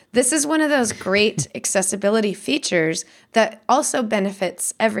 this is one of those great accessibility features that also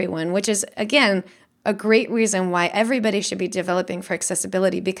benefits everyone, which is, again, a great reason why everybody should be developing for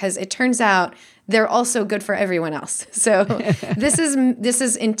accessibility, because it turns out they're also good for everyone else. So this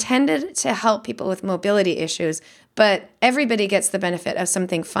is intended to help people with mobility issues, but everybody gets the benefit of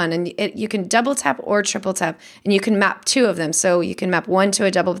something fun. And you can double tap or triple tap, and you can map two of them. So you can map one to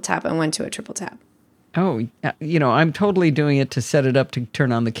a double tap and one to a triple tap. Oh, I'm totally doing it to set it up to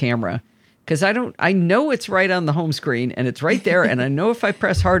turn on the camera. Because I know it's right on the home screen and it's right there. And I know if I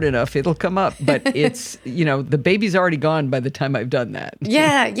press hard enough, it'll come up. But it's, the baby's already gone by the time I've done that.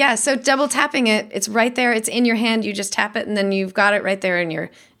 Yeah. So double tapping it, it's right there. It's in your hand. You just tap it and then you've got it right there in your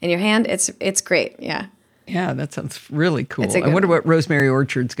hand. It's great. Yeah. Yeah, that sounds really cool. I wonder what Rosemary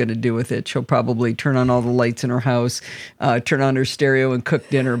Orchard's going to do with it. She'll probably turn on all the lights in her house, turn on her stereo, and cook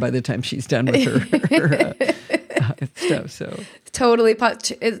dinner by the time she's done with her stuff. So totally,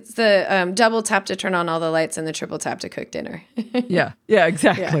 it's the double tap to turn on all the lights and the triple tap to cook dinner. yeah,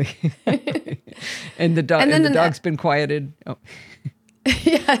 exactly. Yeah. And the dog's been quieted. Oh.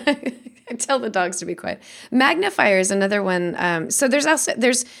 Yeah. Tell the dogs to be quiet. Magnifier is another one. So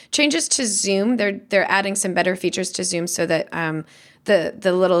there's changes to Zoom. They're adding some better features to Zoom so that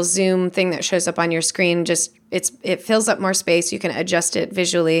the little Zoom thing that shows up on your screen it fills up more space. You can adjust it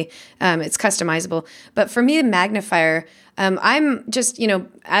visually. It's customizable. But for me, the magnifier, I'm just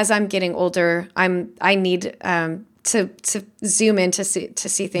as I'm getting older, I need to zoom in to see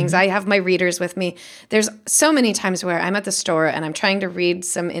things. Mm-hmm. I have my readers with me. There's so many times where I'm at the store and I'm trying to read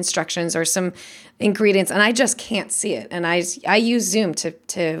some instructions or some ingredients and I just can't see it. And I use Zoom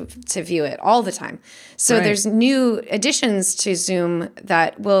to view it all the time. So There's new additions to Zoom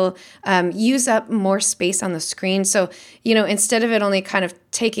that will use up more space on the screen. So, instead of it only kind of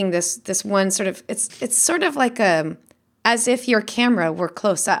taking this one sort of, it's sort of like as if your camera were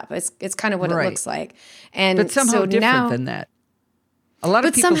close up. It's kind of what it looks like. But somehow different than that. A lot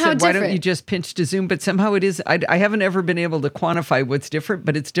of people said, why don't you just pinch to zoom? But somehow it is. I haven't ever been able to quantify what's different,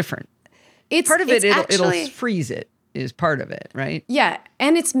 but it's different. Part of it'll freeze it is part of it, right? Yeah,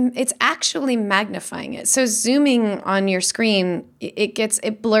 and it's actually magnifying it. So zooming on your screen,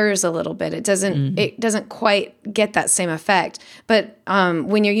 it blurs a little bit. It doesn't quite get that same effect. But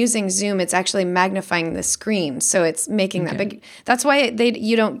when you're using Zoom, it's actually magnifying the screen, so it's making that big. That's why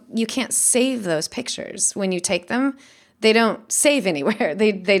you can't save those pictures when you take them. They don't save anywhere.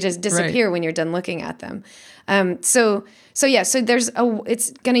 They just disappear when you're done looking at them. So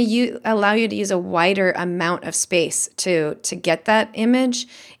it's going to allow you to use a wider amount of space to get that image,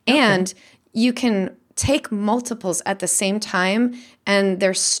 and you can take multiples at the same time, and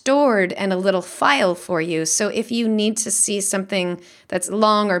they're stored in a little file for you. So if you need to see something that's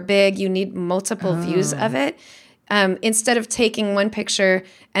long or big, you need multiple views of it. Instead of taking one picture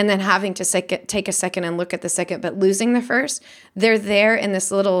and then having to take a second and look at the second, but losing the first, they're there in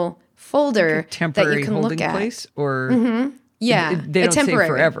this little folder that you can look at. Place, or they don't say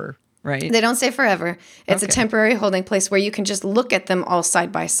forever, right? They don't say forever. It's a temporary holding place where you can just look at them all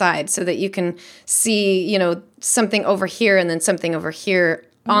side by side, so that you can see, something over here and then something over here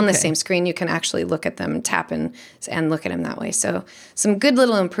on the same screen. You can actually look at them and tap and look at them that way. So some good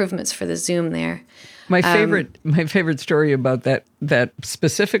little improvements for the Zoom there. My favorite story about that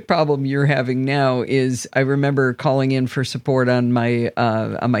specific problem you're having now is I remember calling in for support on my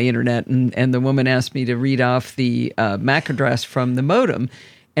internet, and the woman asked me to read off the MAC address from the modem,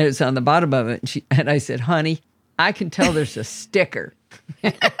 and it's on the bottom of it. And I said, "Honey, I can tell there's a sticker."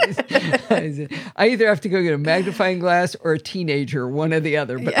 I said, I either have to go get a magnifying glass or a teenager, one or the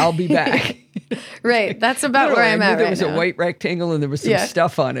other, but I'll be back. Right. That's about where I'm at right now. There was a white rectangle and there was some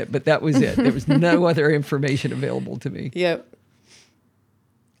stuff on it, but that was it. There was no other information available to me. Yep.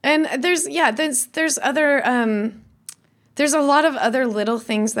 And there's other there's a lot of other little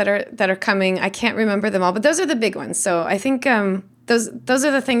things that are coming. I can't remember them all, but those are the big ones. So I think those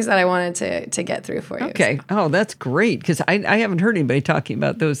are the things that I wanted to get through for you. Okay. So. Oh, that's great, because I haven't heard anybody talking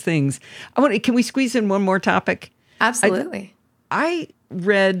about those things. Can we squeeze in one more topic? Absolutely. I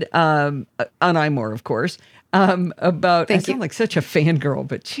read on iMore, of course, about. I sound like such a fangirl,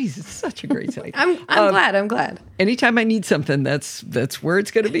 but geez, it's such a great site. I'm glad. Anytime I need something, that's where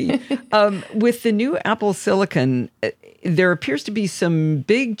it's going to be. With the new Apple Silicon, there appears to be some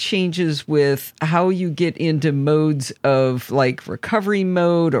big changes with how you get into modes of like recovery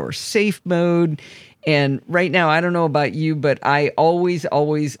mode or safe mode. And right now, I don't know about you, but I always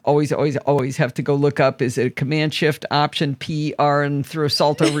have to go look up, is it a Command Shift Option P R and throw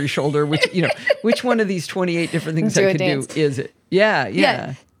salt over your shoulder? Which one of these 28 different things I could do is it?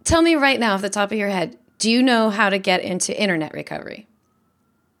 Yeah. Tell me right now, off the top of your head, do you know how to get into internet recovery?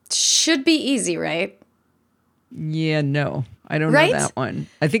 Should be easy, right? Yeah, no. I don't know that one.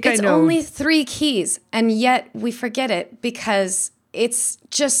 I think it's I know. It's only 3 keys, and yet we forget it because it's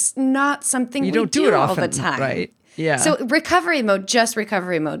just not something we do it often, all the time. Right? Yeah. So recovery mode, just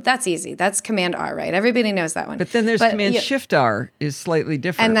recovery mode. That's easy. That's Command R, right? Everybody knows that one. But then there's Command Shift R is slightly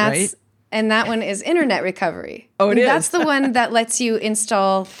different, right? And that one is internet recovery. Oh, it is? That's the one that lets you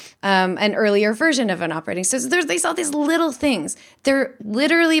install an earlier version of an operating system. So there's all these little things. They're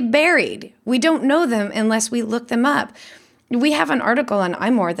literally buried. We don't know them unless we look them up. We have an article on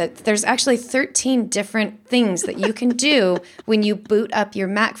iMore that there's actually 13 different things that you can do when you boot up your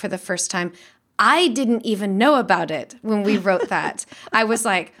Mac for the first time. I didn't even know about it when we wrote that. I was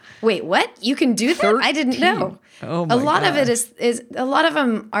like, wait, what? You can do that? 13. I didn't know. Oh my a lot God. of it is a lot of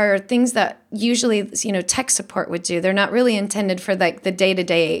them are things that usually, tech support would do. They're not really intended for like the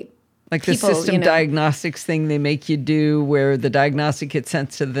day-to-day like people, the system diagnostics thing they make you do where the diagnostic gets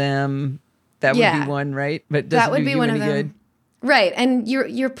sent to them. That would be one, right? But doesn't that would be one of them. Good. Right. And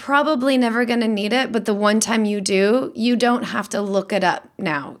you're probably never going to need it, but the one time you do, you don't have to look it up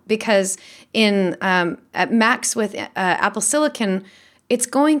now because at Macs with Apple Silicon, it's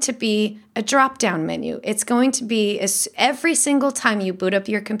going to be a drop-down menu. It's going to be every single time you boot up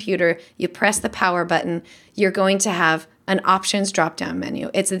your computer, you press the power button, you're going to have an options drop-down menu.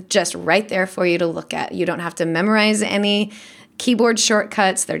 It's just right there for you to look at. You don't have to memorize any keyboard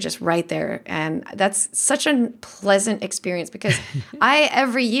shortcuts. They're just right there. And that's such a pleasant experience because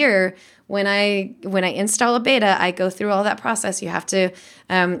every year when I install a beta, I go through all that process. You have to,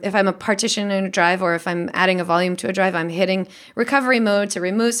 if I'm a partition in a drive or if I'm adding a volume to a drive, I'm hitting recovery mode to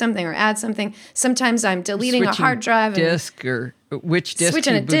remove something or add something. Sometimes I'm deleting a hard drive. Disk or which disk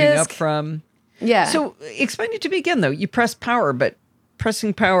you're booting up from. Yeah. So explain it to me again, though. You press power, but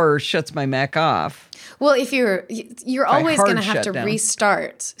pressing power shuts my Mac off. Well, if you're always going to have to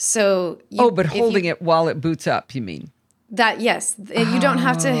restart. So but holding it while it boots up, you mean? That, yes. You don't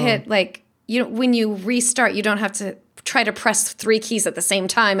have to hit when you restart, you don't have to try to press 3 keys at the same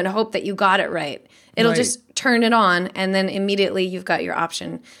time and hope that you got it right. It'll just turn it on, and then immediately you've got your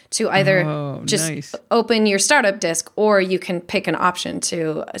option to either open your startup disk, or you can pick an option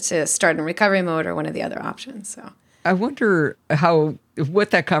to start in recovery mode or one of the other options. So I wonder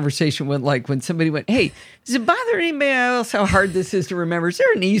what that conversation went like when somebody went, hey, does it bother anybody else how hard this is to remember? Is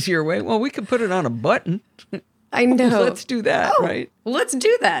there an easier way? Well, we could put it on a button. I know. Let's do that, right? Let's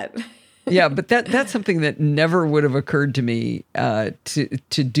do that. Yeah, but that's something that never would have occurred to me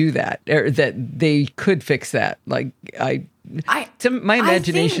to do that, or that they could fix that. Like my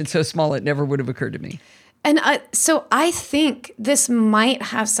imagination's so small, it never would have occurred to me. And so I think this might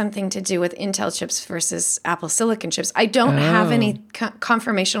have something to do with Intel chips versus Apple Silicon chips. I don't have any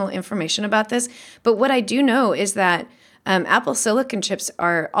confirmational information about this, but what I do know is that Apple Silicon chips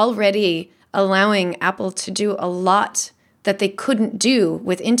are already allowing Apple to do a lot that they couldn't do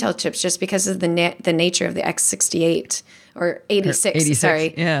with Intel chips just because of the nature of the x68 or 86.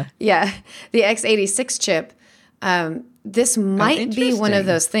 Sorry. Yeah. Yeah. The x86 chip. This might be one of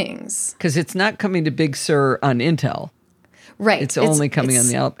those things. Because it's not coming to Big Sur on Intel. Right. It's only coming on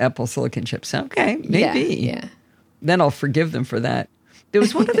the Apple Silicon chips. Okay, maybe. Yeah. Then I'll forgive them for that. There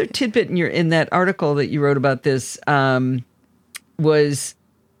was one other tidbit in that article that you wrote about this was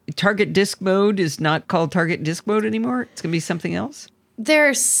target disk mode is not called target disk mode anymore. It's going to be something else.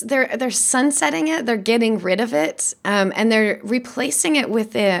 They're sunsetting it. They're getting rid of it, and they're replacing it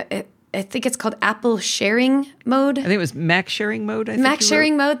with I think it's called Apple sharing mode. I think it was Mac sharing mode. Mac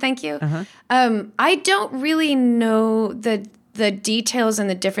sharing mode. Thank you. Uh-huh. I don't really know the details and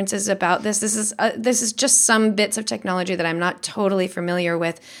the differences about this. This is just some bits of technology that I'm not totally familiar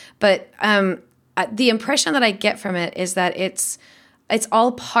with. But the impression that I get from it is that it's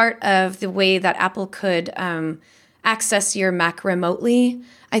all part of the way that Apple could access your Mac remotely.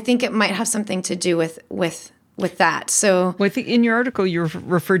 I think it might have something to do with that. So I think in your article you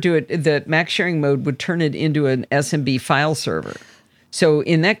referred to it that Mac sharing mode would turn it into an SMB file server. So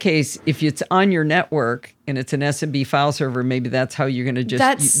in that case, if it's on your network and it's an SMB file server, maybe that's how you're going to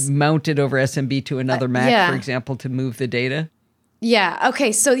just mount it over SMB to another Mac, for example, to move the data. Yeah.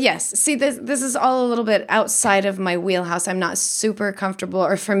 Okay. So yes. See, this is all a little bit outside of my wheelhouse. I'm not super comfortable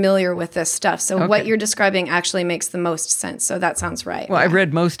or familiar with this stuff. So what you're describing actually makes the most sense. So that sounds right. Well, I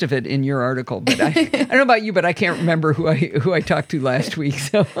read most of it in your article, but I don't know about you, but I can't remember who I talked to last week.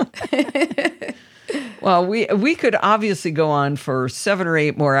 So, well, we could obviously go on for 7 or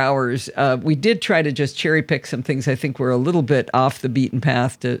 8 more hours. We did try to just cherry pick some things I think were a little bit off the beaten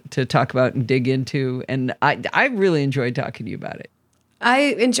path to talk about and dig into. And I really enjoyed talking to you about it.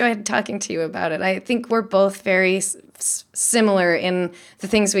 I enjoyed talking to you about it. I think we're both very similar in the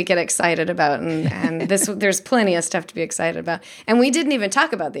things we get excited about, and there's plenty of stuff to be excited about. And we didn't even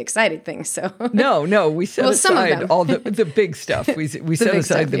talk about the exciting things. So no, we set aside all the big stuff. We set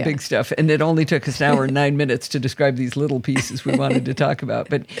aside the big stuff, and it only took us an hour and 9 minutes to describe these little pieces we wanted to talk about.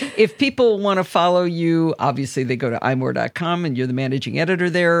 But if people want to follow you, obviously they go to imore.com, and you're the managing editor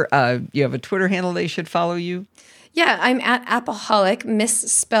there. You have a Twitter handle they should follow you. Yeah, I'm at Appaholik,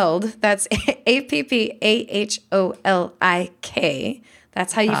 misspelled. That's APPAHOLIK.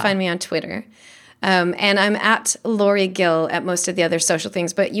 That's how you find me on Twitter. And I'm at Lori Gill at most of the other social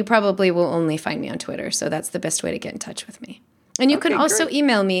things, but you probably will only find me on Twitter, so that's the best way to get in touch with me. And you can also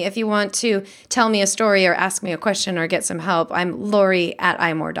email me if you want to tell me a story or ask me a question or get some help. I'm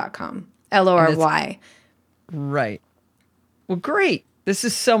Lori@imore.com. LORY. Right. Well, great. This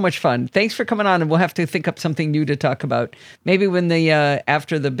is so much fun. Thanks for coming on, and we'll have to think up something new to talk about. Maybe when the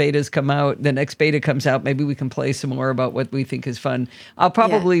after the betas come out, the next beta comes out, maybe we can play some more about what we think is fun. I'll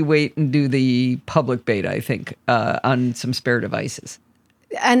probably wait and do the public beta, I think, on some spare devices.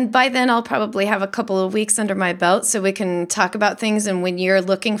 And by then, I'll probably have a couple of weeks under my belt so we can talk about things. And when you're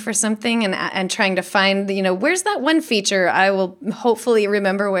looking for something and trying to find, where's that one feature, I will hopefully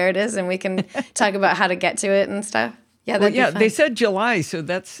remember where it is, and we can talk about how to get to it and stuff. Yeah, they said July, so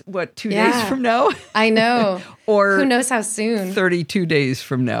that's, 2 days from now? I know. Or who knows how soon? 32 days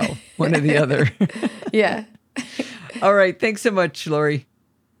from now, one or the other. Yeah. All right, thanks so much, Lori.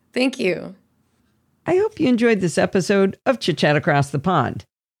 Thank you. I hope you enjoyed this episode of Chit Chat Across the Pond.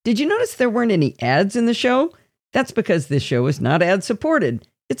 Did you notice there weren't any ads in the show? That's because this show is not ad-supported.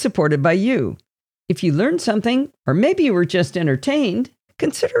 It's supported by you. If you learned something, or maybe you were just entertained,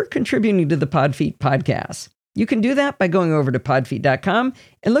 consider contributing to the Podfeet podcast. You can do that by going over to podfeet.com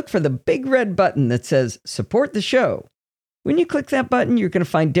and look for the big red button that says Support the Show. When you click that button, you're going to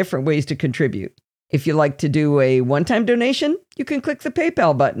find different ways to contribute. If you like to do a one-time donation, you can click the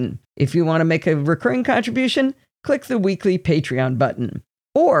PayPal button. If you want to make a recurring contribution, click the weekly Patreon button.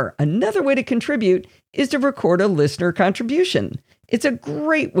 Or another way to contribute is to record a listener contribution. It's a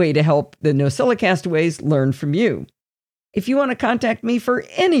great way to help the NosillaCastaways learn from you. If you want to contact me for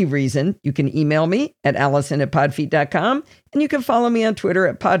any reason, you can email me at allison@podfeet.com, and you can follow me on Twitter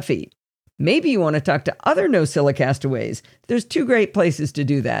at Podfeet. Maybe you want to talk to other NosillaCastaways. There's 2 great places to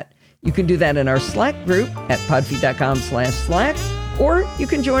do that. You can do that in our Slack group at podfeet.com/Slack, or you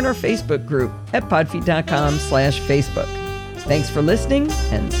can join our Facebook group at podfeet.com/Facebook. Thanks for listening,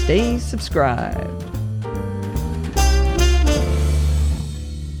 and stay subscribed.